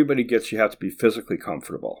 you have to be physically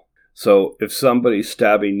comfortable. So if somebody's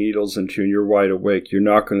stabbing needles into you and you're wide awake, you're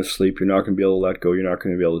not going to sleep, you're not going to be able to let go, you're not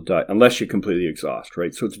going to be able to die, unless you completely exhaust,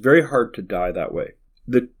 right? So it's very hard to die that way.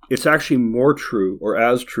 It's actually more true, or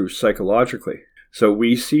as true, psychologically. So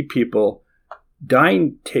we see people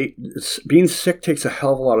dying, being sick takes a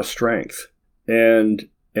hell of a lot of strength. And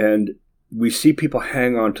we see people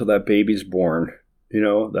hang on till that baby's born,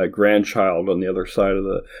 that grandchild on the other side of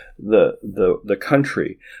the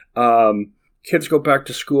country. Kids go back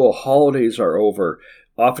to school, holidays are over.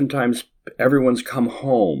 Oftentimes everyone's come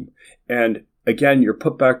home. And again, you're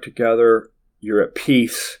put back together, you're at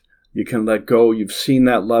peace. You can let go. You've seen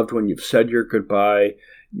that loved one. You've said your goodbye.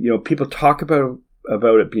 People talk about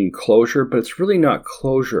it being closure, but it's really not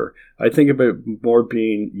closure. I think about it more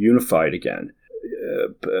being unified again,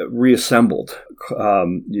 reassembled,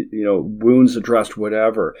 wounds addressed,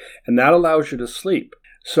 whatever. And that allows you to sleep.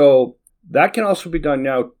 So that can also be done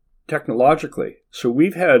now technologically. So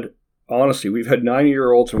we've had honestly, we've had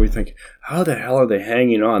 90-year-olds and we think, how the hell are they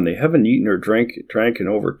hanging on? They haven't eaten or drank in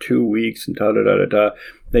over 2 weeks and da-da-da-da-da.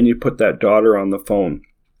 Then you put that daughter on the phone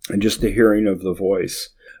and just the hearing of the voice.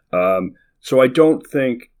 So I don't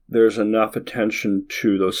think there's enough attention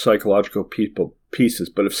to those psychological pieces.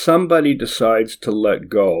 But if somebody decides to let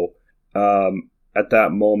go at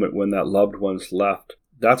that moment when that loved one's left,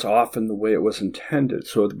 that's often the way it was intended.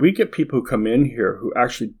 So we get people who come in here who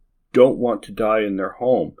actually don't want to die in their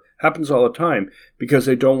home. Happens all the time because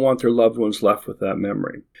they don't want their loved ones left with that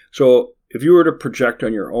memory. So if you were to project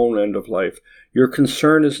on your own end of life, your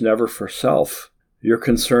concern is never for self. Your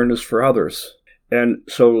concern is for others. And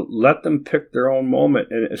so let them pick their own moment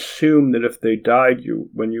and assume that if they died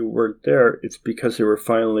when you weren't there, it's because they were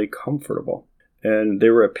finally comfortable and they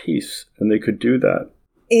were at peace and they could do that.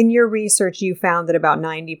 In your research, you found that about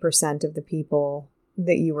 90% of the people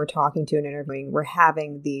that you were talking to and interviewing were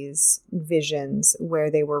having these visions where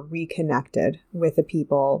they were reconnected with the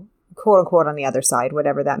people, quote unquote, on the other side,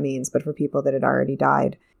 whatever that means, but for people that had already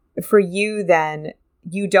died. For you, then,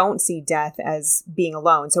 you don't see death as being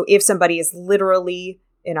alone. So if somebody is literally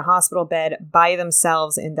in a hospital bed by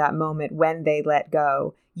themselves in that moment when they let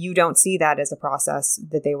go, you don't see that as a process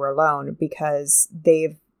that they were alone because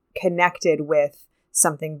they've connected with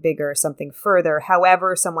something bigger, something further.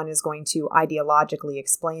 However, someone is going to ideologically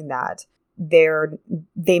explain that.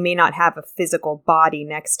 They may not have a physical body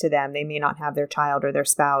next to them. They may not have their child or their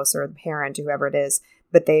spouse or parent, whoever it is,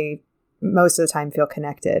 but they most of the time feel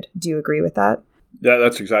connected. Do you agree with that? Yeah,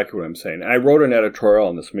 that's exactly what I'm saying. I wrote an editorial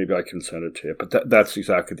on this. Maybe I can send it to you. But that's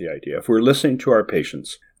exactly the idea. If we're listening to our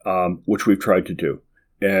patients, which we've tried to do,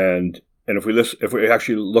 and if we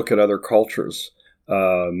actually look at other cultures,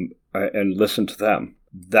 and listen to them.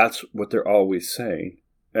 That's what they're always saying.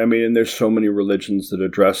 I mean, and there's so many religions that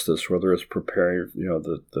address this, whether it's preparing,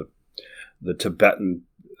 the Tibetan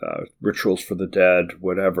rituals for the dead,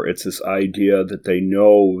 whatever. It's this idea that they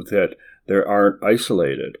know that they aren't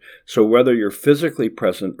isolated. So whether you're physically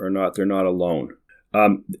present or not, they're not alone.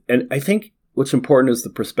 And I think what's important is the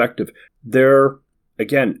perspective.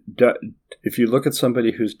 Again, if you look at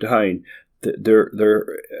somebody who's dying,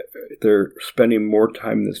 they're spending more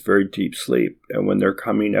time in this very deep sleep, and when they're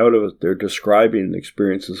coming out of it, they're describing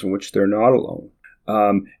experiences in which they're not alone.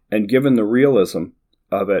 And given the realism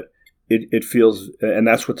of it, it feels, and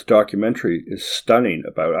that's what the documentary is stunning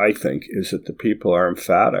about. I think is that the people are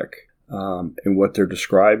emphatic in what they're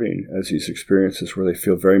describing as these experiences where they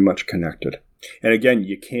feel very much connected. And again,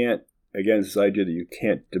 this idea that you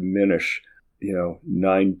can't diminish,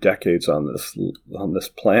 9 decades on this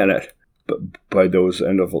planet. By those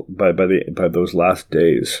last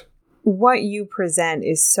days. What you present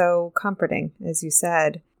is so comforting, as you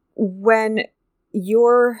said. When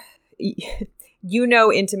you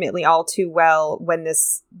know intimately all too well when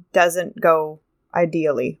this doesn't go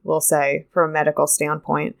ideally, we'll say, from a medical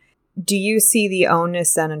standpoint, do you see the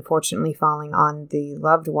onus then unfortunately falling on the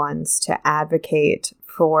loved ones to advocate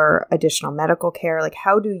for additional medical care? Like,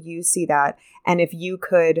 how do you see that? And if you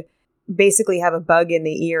could basically have a bug in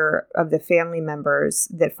the ear of the family members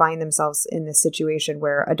that find themselves in this situation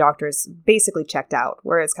where a doctor's basically checked out,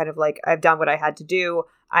 where it's kind of like, I've done what I had to do.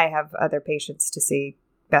 I have other patients to see.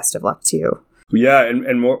 Best of luck to you. Yeah.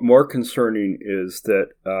 And more concerning is that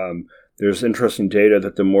there's interesting data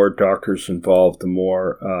that the more doctors involved, the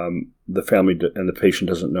more the family and the patient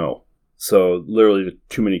doesn't know. So literally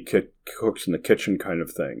too many cooks in the kitchen kind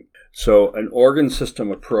of thing. So an organ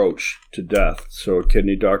system approach to death. So a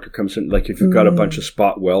kidney doctor comes in, like if you've got a bunch of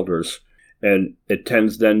spot welders, and it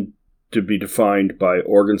tends then to be defined by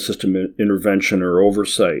organ system intervention or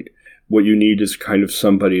oversight. What you need is kind of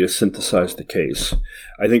somebody to synthesize the case.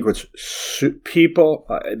 I think this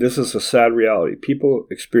is a sad reality. People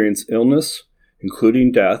experience illness,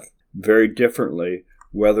 including death, very differently,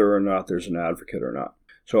 whether or not there's an advocate or not.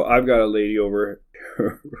 So I've got a lady over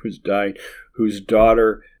who's dying, whose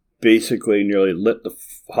daughter basically nearly lit the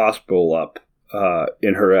hospital up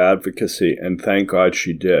in her advocacy, and thank God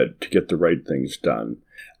she did, to get the right things done.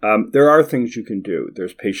 There are things you can do.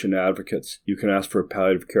 There's patient advocates. You can ask for a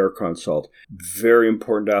palliative care consult. Very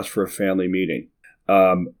important to ask for a family meeting.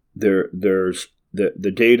 There's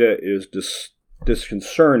the data is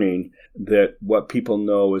disconcerting that what people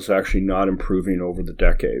know is actually not improving over the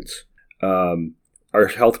decades. Our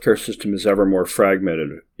healthcare system is ever more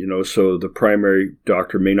fragmented, so the primary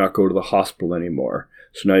doctor may not go to the hospital anymore.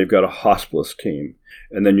 So now you've got a hospice team,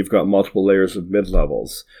 and then you've got multiple layers of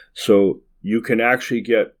mid-levels. So you can actually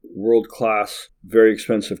get world-class, very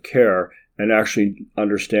expensive care and actually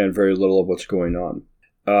understand very little of what's going on.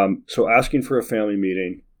 So asking for a family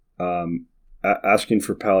meeting, asking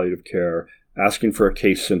for palliative care, asking for a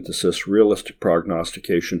case synthesis, realistic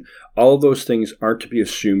prognostication. All of those things aren't to be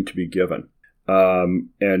assumed to be given.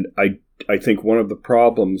 And I think one of the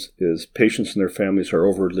problems is patients and their families are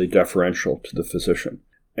overly deferential to the physician.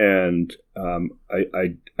 And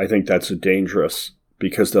I think that's dangerous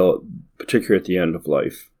because they'll, particularly at the end of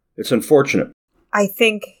life. It's unfortunate. I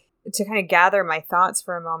think to kind of gather my thoughts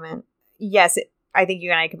for a moment, yes, I think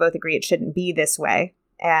you and I can both agree it shouldn't be this way.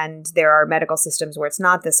 And there are medical systems where it's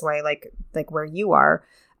not this way, like where you are.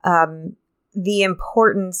 The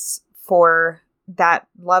importance for that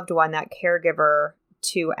loved one, that caregiver,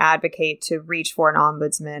 to advocate, to reach for an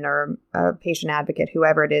ombudsman or a patient advocate,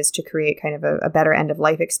 whoever it is, to create kind of a better end of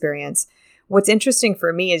life experience. What's interesting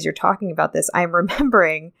for me as you're talking about this, I'm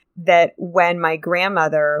remembering that when my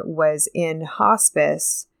grandmother was in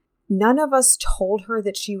hospice, none of us told her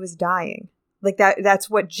that she was dying. Like that's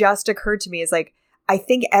what just occurred to me, is like, I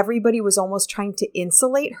think everybody was almost trying to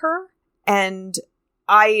insulate her. And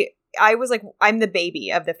I was like, I'm the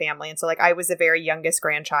baby of the family. And so like, I was the very youngest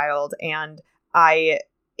grandchild, and I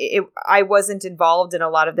wasn't involved in a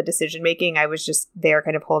lot of the decision making. I was just there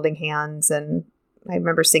kind of holding hands, and I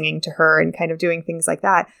remember singing to her and kind of doing things like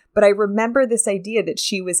that. But I remember this idea that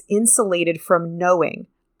she was insulated from knowing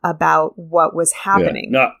about what was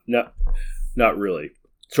happening. Yeah, not really.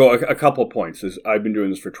 So a couple of points is I've been doing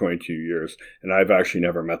this for 22 years, and I've actually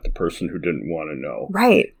never met the person who didn't want to know.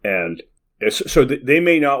 Right. And so they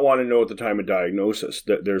may not want to know at the time of diagnosis.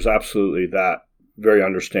 There's absolutely that very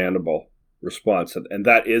understandable response. And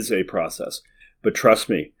that is a process. But trust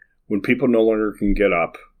me, when people no longer can get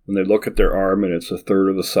up, when they look at their arm and it's a third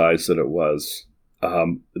of the size that it was,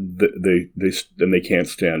 they can't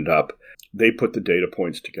stand up. They put the data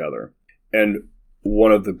points together. And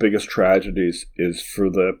one of the biggest tragedies is for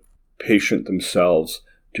the patient themselves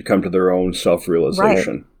to come to their own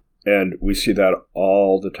self-realization. Right. And we see that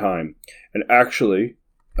all the time. And actually,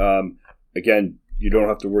 again, you don't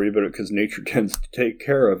have to worry about it because nature tends to take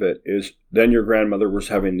care of it, is then your grandmother was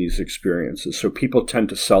having these experiences. So people tend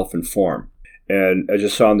to self-inform. And as you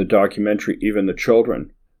saw in the documentary, even the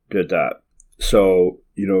children did that. So,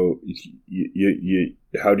 you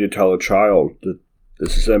how do you tell a child that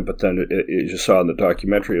this is them? But then as you saw in the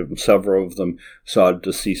documentary, several of them saw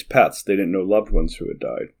deceased pets. They didn't know loved ones who had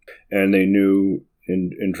died. And they knew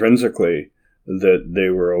intrinsically that they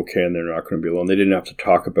were okay and they're not going to be alone. They didn't have to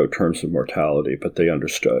talk about terms of mortality, but they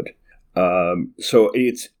understood. So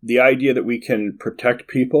it's the idea that we can protect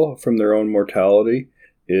people from their own mortality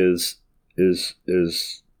is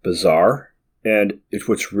bizarre. And it's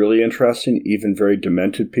what's really interesting. Even very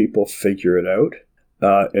demented people figure it out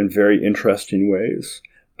in very interesting ways.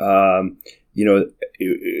 And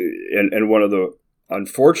one of the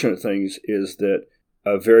unfortunate things is that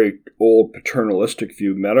a very old paternalistic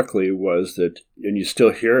view medically was that, and you still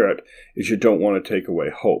hear it, is you don't want to take away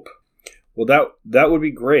hope. Well, that would be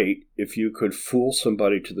great if you could fool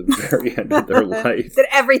somebody to the very end of their life that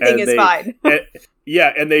everything is fine. And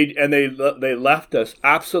they left us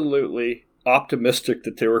absolutely optimistic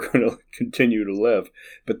that they were going to continue to live,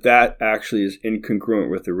 but that actually is incongruent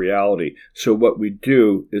with the reality. So what we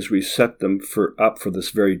do is we set them up for this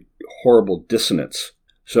very horrible dissonance.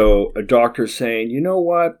 So a doctor's saying, you know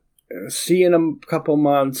what, see you in a couple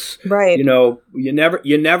months. Right. You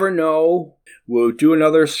never know. We'll do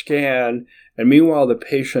another scan. And meanwhile, the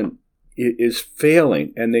patient is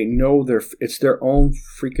failing, and they know it's their own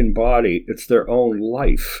freaking body. It's their own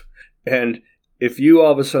life. And if you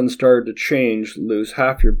all of a sudden started to change, lose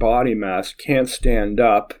half your body mass, can't stand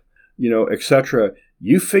up, etc.,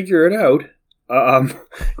 you figure it out.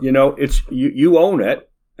 It's you own it.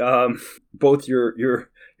 Both your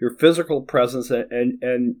physical presence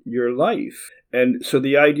and your life. And so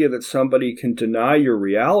the idea that somebody can deny your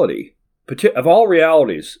reality, of all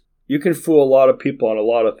realities, you can fool a lot of people on a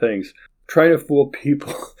lot of things. Trying to fool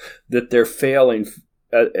people that they're failing,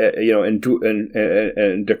 and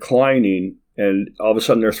declining, and all of a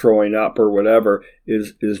sudden they're throwing up or whatever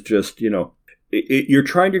is just, you're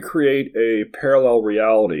trying to create a parallel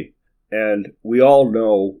reality. And we all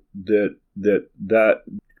know that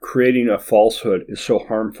creating a falsehood is so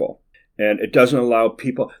harmful, and it doesn't allow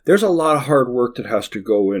people. There's a lot of hard work that has to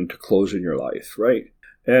go into closing your life, right?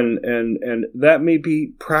 And that may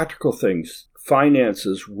be practical things,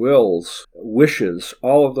 finances, wills, wishes,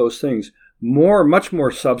 all of those things. Much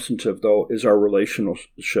more substantive, though, is our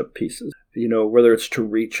relationship pieces. Whether it's to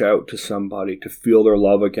reach out to somebody, to feel their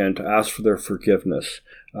love again, to ask for their forgiveness,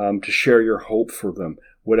 to share your hope for them,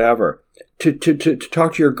 whatever, to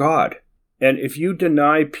talk to your God. And if you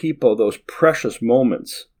deny people those precious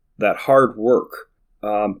moments, that hard work,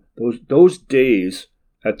 those days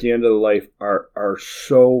at the end of the life are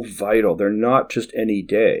so vital. They're not just any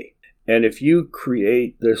day. And if you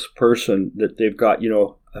create this person that they've got,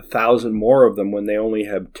 1,000 more of them when they only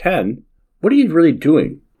have 10, what are you really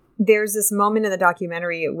doing? There's this moment in the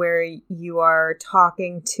documentary where you are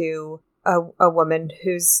talking to a woman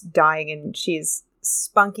who's dying, and she's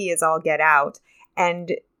spunky as all get out.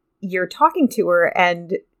 And you're talking to her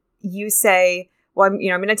and you say, well, I'm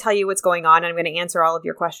going to tell you what's going on. And I'm going to answer all of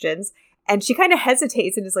your questions. And she kind of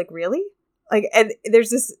hesitates and is like, really? And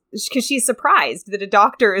there's this, because she's surprised that a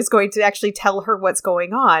doctor is going to actually tell her what's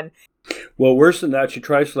going on. Well, worse than that, she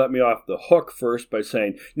tries to let me off the hook first by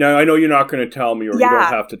saying, no, I know you're not going to tell me, or you don't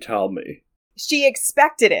have to tell me. She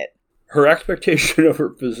expected it. Her expectation of her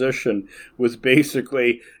physician was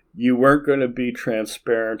basically, you weren't going to be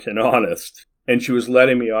transparent and honest. And she was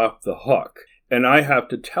letting me off the hook. And I have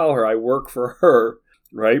to tell her I work for her,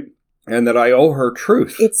 right? And that I owe her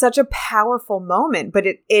truth. It's such a powerful moment, but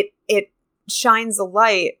it shines a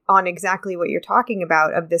light on exactly what you're talking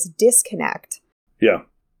about, of this disconnect. Yeah.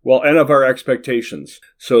 Well, and of our expectations.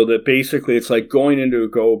 So that basically it's like going in to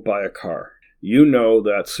go buy a car. You know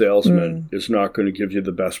that salesman is not going to give you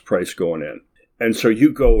the best price going in. And so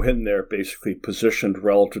you go in there basically positioned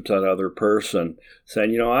relative to that other person,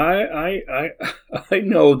 saying, I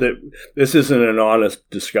know that this isn't an honest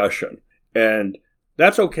discussion. And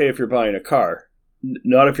that's okay if you're buying a car,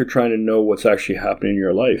 not if you're trying to know what's actually happening in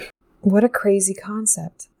your life. What a crazy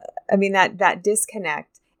concept. I mean, that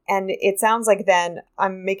disconnect. And it sounds like then,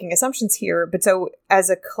 I'm making assumptions here, but so as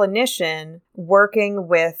a clinician working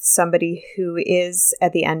with somebody who is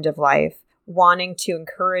at the end of life, wanting to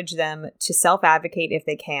encourage them to self-advocate if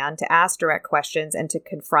they can, to ask direct questions and to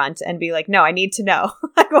confront and be like, no, I need to know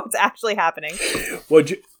what's actually happening. Well,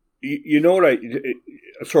 you know what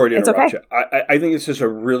sorry to interrupt you. I think this is a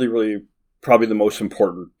really, really probably the most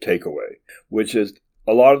important takeaway, which is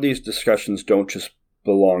a lot of these discussions don't just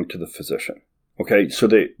belong to the physician. Okay, so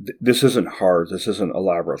this isn't hard. This isn't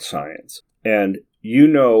elaborate science. And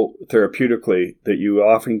therapeutically that you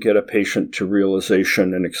often get a patient to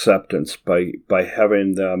realization and acceptance by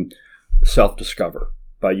having them self-discover,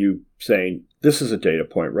 by you saying, this is a data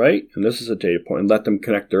point, right? And this is a data point, and let them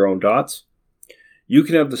connect their own dots. You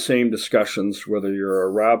can have the same discussions whether you're a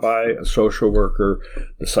rabbi, a social worker,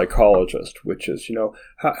 a psychologist, which is,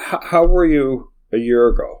 how were you a year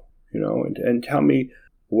ago? And tell me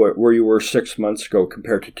where you were 6 months ago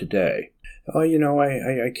compared to today. Oh,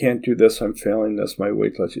 I can't do this. I'm failing this. My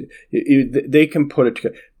weight loss. They can put it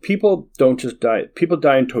together. People don't just die. People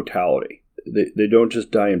die in totality. They don't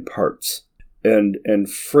just die in parts. And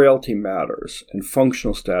frailty matters. And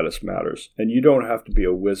functional status matters. And you don't have to be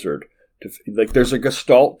a wizard. There's a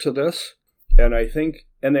gestalt to this. And I think,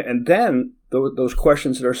 and then those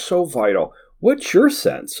questions that are so vital. What's your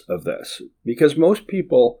sense of this? Because most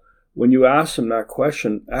people, when you ask them that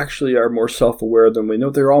question, actually are more self-aware than we know.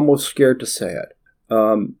 They're almost scared to say it.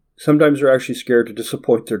 Sometimes they're actually scared to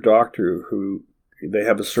disappoint their doctor who they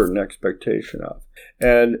have a certain expectation of.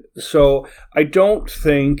 And so I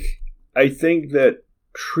think that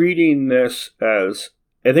treating this as,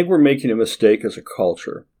 I think we're making a mistake as a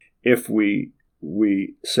culture if we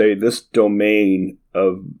say this domain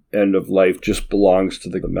of end of life just belongs to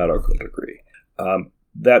the medical degree.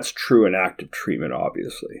 That's true in active treatment,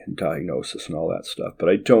 obviously, and diagnosis and all that stuff. But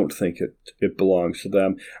I don't think it belongs to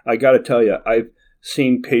them. I got to tell you, I've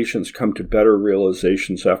seen patients come to better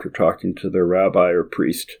realizations after talking to their rabbi or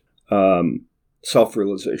priest,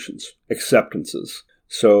 self-realizations, acceptances.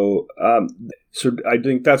 So I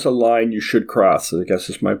think that's a line you should cross, I guess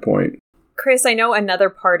is my point. Chris, I know another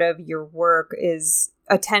part of your work is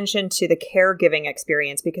attention to the caregiving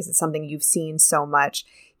experience because it's something you've seen so much.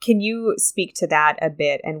 Can you speak to that a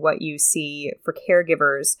bit and what you see for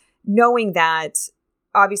caregivers, knowing that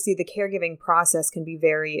obviously the caregiving process can be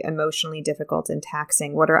very emotionally difficult and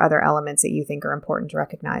taxing? What are other elements that you think are important to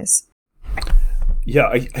recognize? Yeah,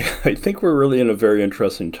 I think we're really in a very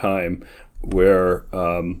interesting time where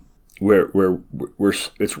we're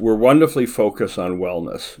wonderfully focused on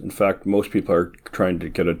wellness. In fact, most people are trying to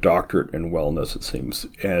get a doctorate in wellness, it seems,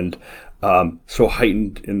 and so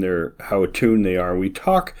heightened in how attuned they are. We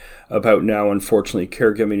talk about now, unfortunately,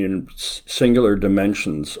 caregiving in singular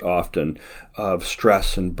dimensions often of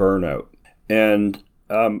stress and burnout. And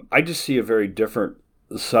I just see a very different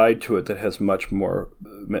side to it that has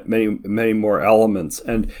many more elements.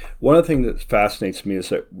 And one of the things that fascinates me is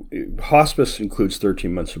that hospice includes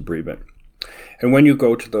 13 months of bereavement. And when you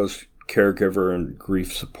go to those caregiver and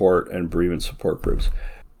grief support and bereavement support groups,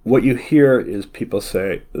 what you hear is people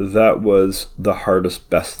say that was the hardest,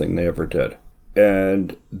 best thing they ever did.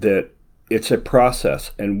 And that it's a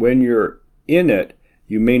process. And when you're in it,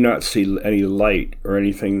 you may not see any light or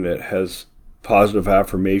anything that has positive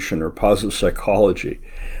affirmation or positive psychology.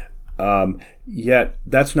 Yet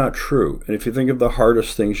that's not true. And if you think of the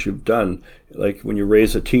hardest things you've done, like when you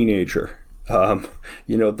raise a teenager,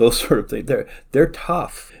 those sort of things, they're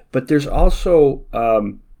tough. But there's also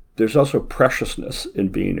preciousness in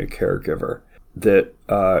being a caregiver that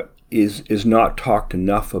is not talked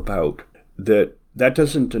enough about. That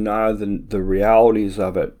doesn't deny the realities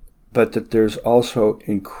of it, but that there's also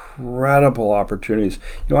incredible opportunities.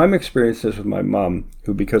 I'm experiencing this with my mom,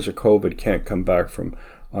 who because of COVID can't come back from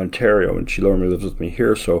Ontario, and she normally lives with me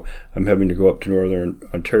here, so I'm having to go up to Northern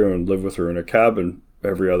Ontario and live with her in a cabin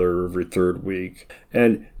every third week.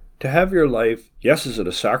 And to have your life, yes, is it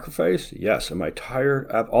a sacrifice? Yes. Am I tired?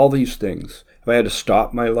 All these things. Have I had to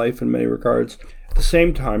stop my life in many regards? At the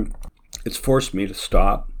same time, it's forced me to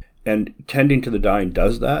stop. And tending to the dying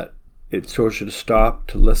does that. It shows you to stop,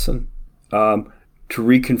 to listen, to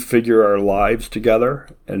reconfigure our lives together,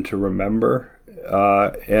 and to remember.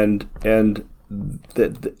 I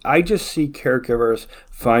just see caregivers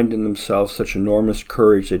finding themselves such enormous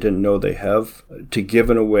courage they didn't know they have, to give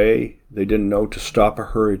in a way they didn't know, to stop a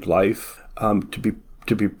hurried life,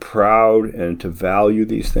 to be proud and to value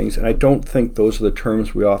these things. And I don't think those are the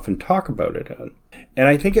terms we often talk about it in. And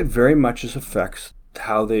I think it very much affects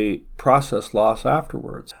how they process loss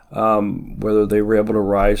afterwards, whether they were able to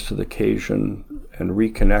rise to the occasion and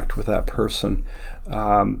reconnect with that person.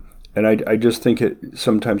 And I just think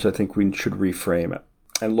sometimes I think we should reframe it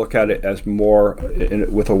and look at it as more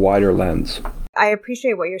with a wider lens. I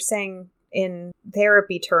appreciate what you're saying. In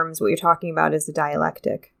therapy terms, what you're talking about is the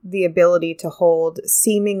dialectic, the ability to hold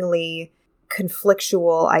seemingly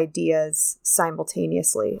conflictual ideas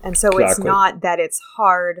simultaneously. And so It's not that it's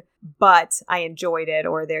hard, but I enjoyed it,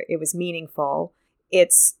 or it was meaningful.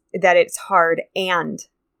 It's that it's hard and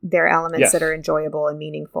there are elements that are enjoyable and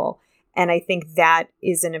meaningful. And I think that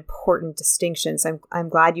is an important distinction. So I'm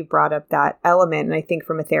glad you brought up that element. And I think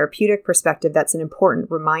from a therapeutic perspective, that's an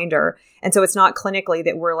important reminder. And so it's not clinically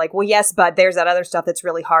that we're like, well, yes, but there's that other stuff that's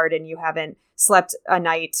really hard and you haven't slept a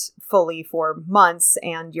night fully for months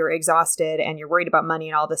and you're exhausted and you're worried about money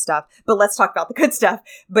and all this stuff. But let's talk about the good stuff.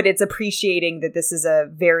 But it's appreciating that this is a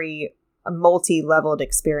very multi-leveled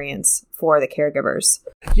experience for the caregivers.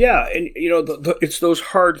 Yeah. And, it's those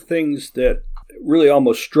hard things that really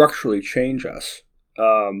almost structurally change us.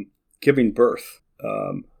 Giving birth,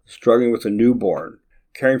 struggling with a newborn,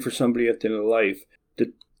 caring for somebody at the end of life.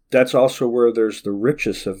 That's also where there's the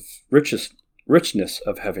richness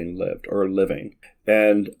of having lived or living.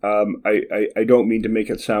 And I don't mean to make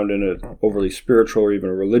it sound in an overly spiritual or even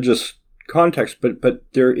a religious context, but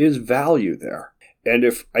there is value there. And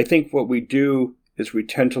I think what we do is we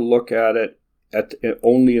tend to look at it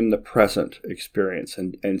only in the present experience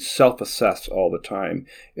and self-assess all the time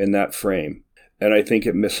in that frame. And I think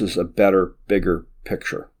it misses a better, bigger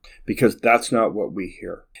picture, because that's not what we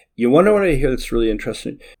hear. You want to know what I hear that's really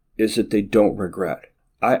interesting is that they don't regret.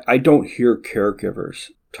 I don't hear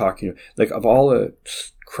caregivers talking, like, of all the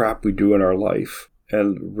crap we do in our life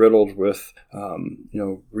and riddled with,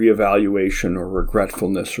 reevaluation or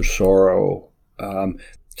regretfulness or sorrow,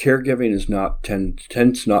 caregiving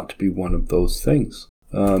tends not to be one of those things,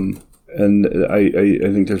 and I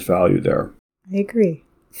think there's value there. I agree.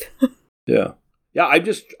 Yeah. I'm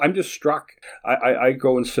just struck. I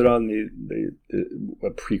go and sit on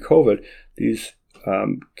the pre-COVID these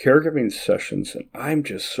caregiving sessions, and I'm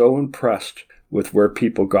just so impressed with where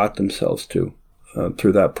people got themselves to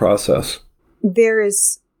through that process. There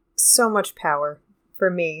is so much power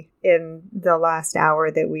for me in the last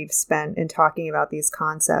hour that we've spent in talking about these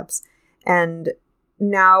concepts. And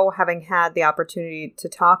now, having had the opportunity to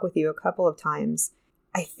talk with you a couple of times,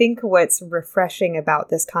 I think what's refreshing about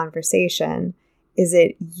this conversation is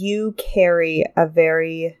that you carry a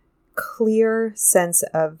very clear sense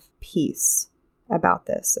of peace about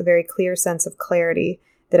this, a very clear sense of clarity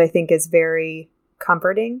that I think is very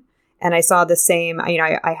comforting. And I saw the same,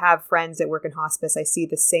 I have friends that work in hospice. I see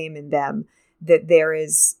the same in them, that there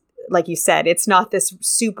is, like you said, it's not this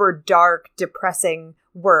super dark, depressing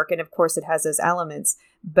work. And of course it has those elements,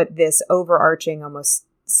 but this overarching almost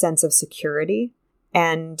sense of security.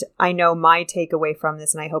 And I know my takeaway from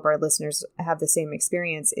this, and I hope our listeners have the same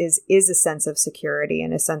experience, is a sense of security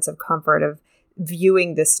and a sense of comfort of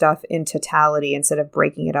viewing this stuff in totality instead of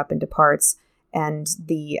breaking it up into parts. And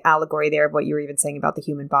the allegory there of what you were even saying about the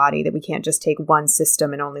human body, that we can't just take one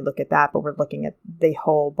system and only look at that, but we're looking at the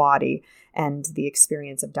whole body and the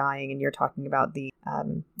experience of dying. And you're talking about the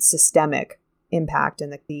systemic impact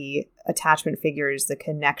and the attachment figures, the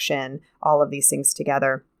connection, all of these things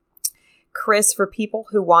together. Chris, for people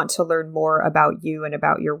who want to learn more about you and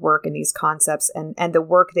about your work and these concepts and the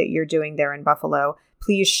work that you're doing there in Buffalo,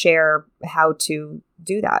 please share how to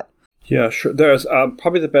do that. Yeah, sure. There's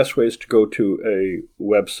probably the best way is to go to a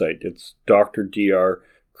website. It's Dr.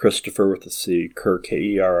 Christopher with a C, Kerr,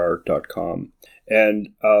 KERR.com. And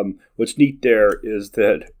what's neat there is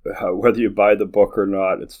that whether you buy the book or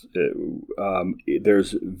not,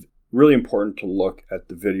 there's really important to look at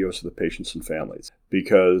the videos of the patients and families,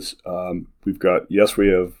 because we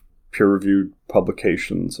have peer-reviewed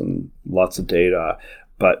publications and lots of data,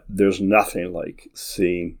 but there's nothing like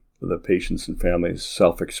seeing the patients and families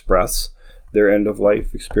self-express their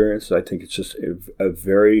end-of-life experience. I think it's just a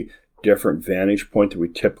very different vantage point that we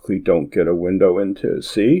typically don't get a window into to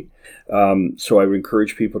see. So I would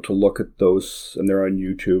encourage people to look at those, and they're on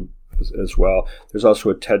YouTube as well. There's also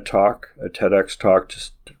a TED Talk, a TEDx talk,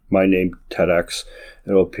 just my name, TEDx.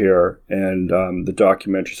 It'll appear. And the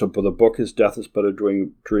documentary. So the book is Death is But a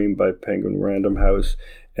Dream by Penguin Random House,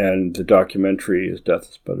 and the documentary is Death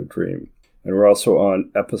is But a Dream. And we're also on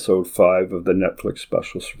episode 5 of the Netflix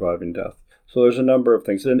special Surviving Death. So there's a number of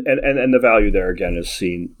things. And the value there, again, is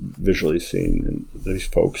visually seen in these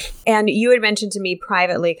folks. And you had mentioned to me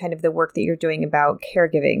privately kind of the work that you're doing about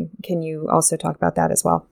caregiving. Can you also talk about that as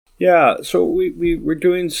well? Yeah, so we're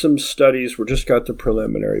doing some studies. We just got the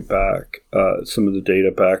preliminary back, some of the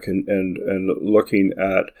data back, and looking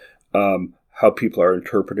at how people are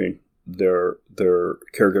interpreting their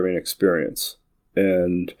caregiving experience,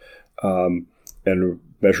 and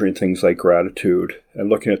measuring things like gratitude,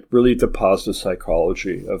 and looking at really the positive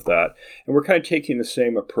psychology of that. And we're kind of taking the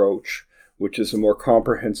same approach, which is a more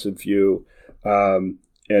comprehensive view, and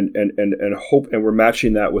we're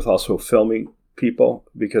matching that with also filming people,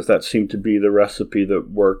 because that seemed to be the recipe that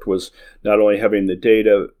worked, was not only having the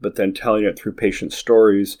data, but then telling it through patient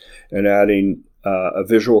stories and adding a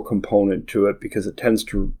visual component to it, because it tends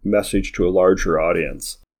to message to a larger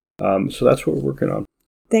audience. So that's what we're working on.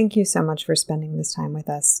 Thank you so much for spending this time with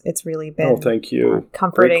us. It's really been thank you.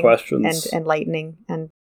 Comforting. Great questions. And enlightening. And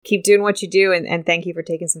keep doing what you do. And thank you for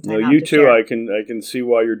taking some time out you to too. share. I can see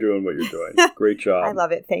why you're doing what you're doing. Great job. I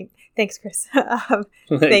love it. Thanks, Chris.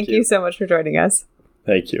 Thank you so much for joining us.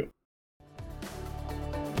 Thank you.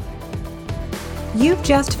 You've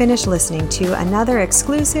just finished listening to another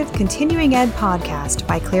exclusive Continuing Ed podcast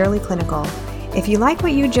by Clearly Clinical. If you like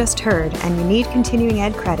what you just heard and you need Continuing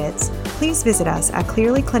Ed credits, please visit us at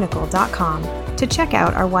clearlyclinical.com to check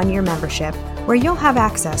out our 1-year membership, where you'll have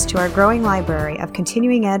access to our growing library of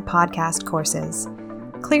Continuing Ed podcast courses.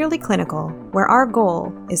 Clearly Clinical, where our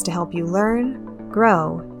goal is to help you learn,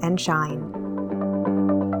 grow, and shine.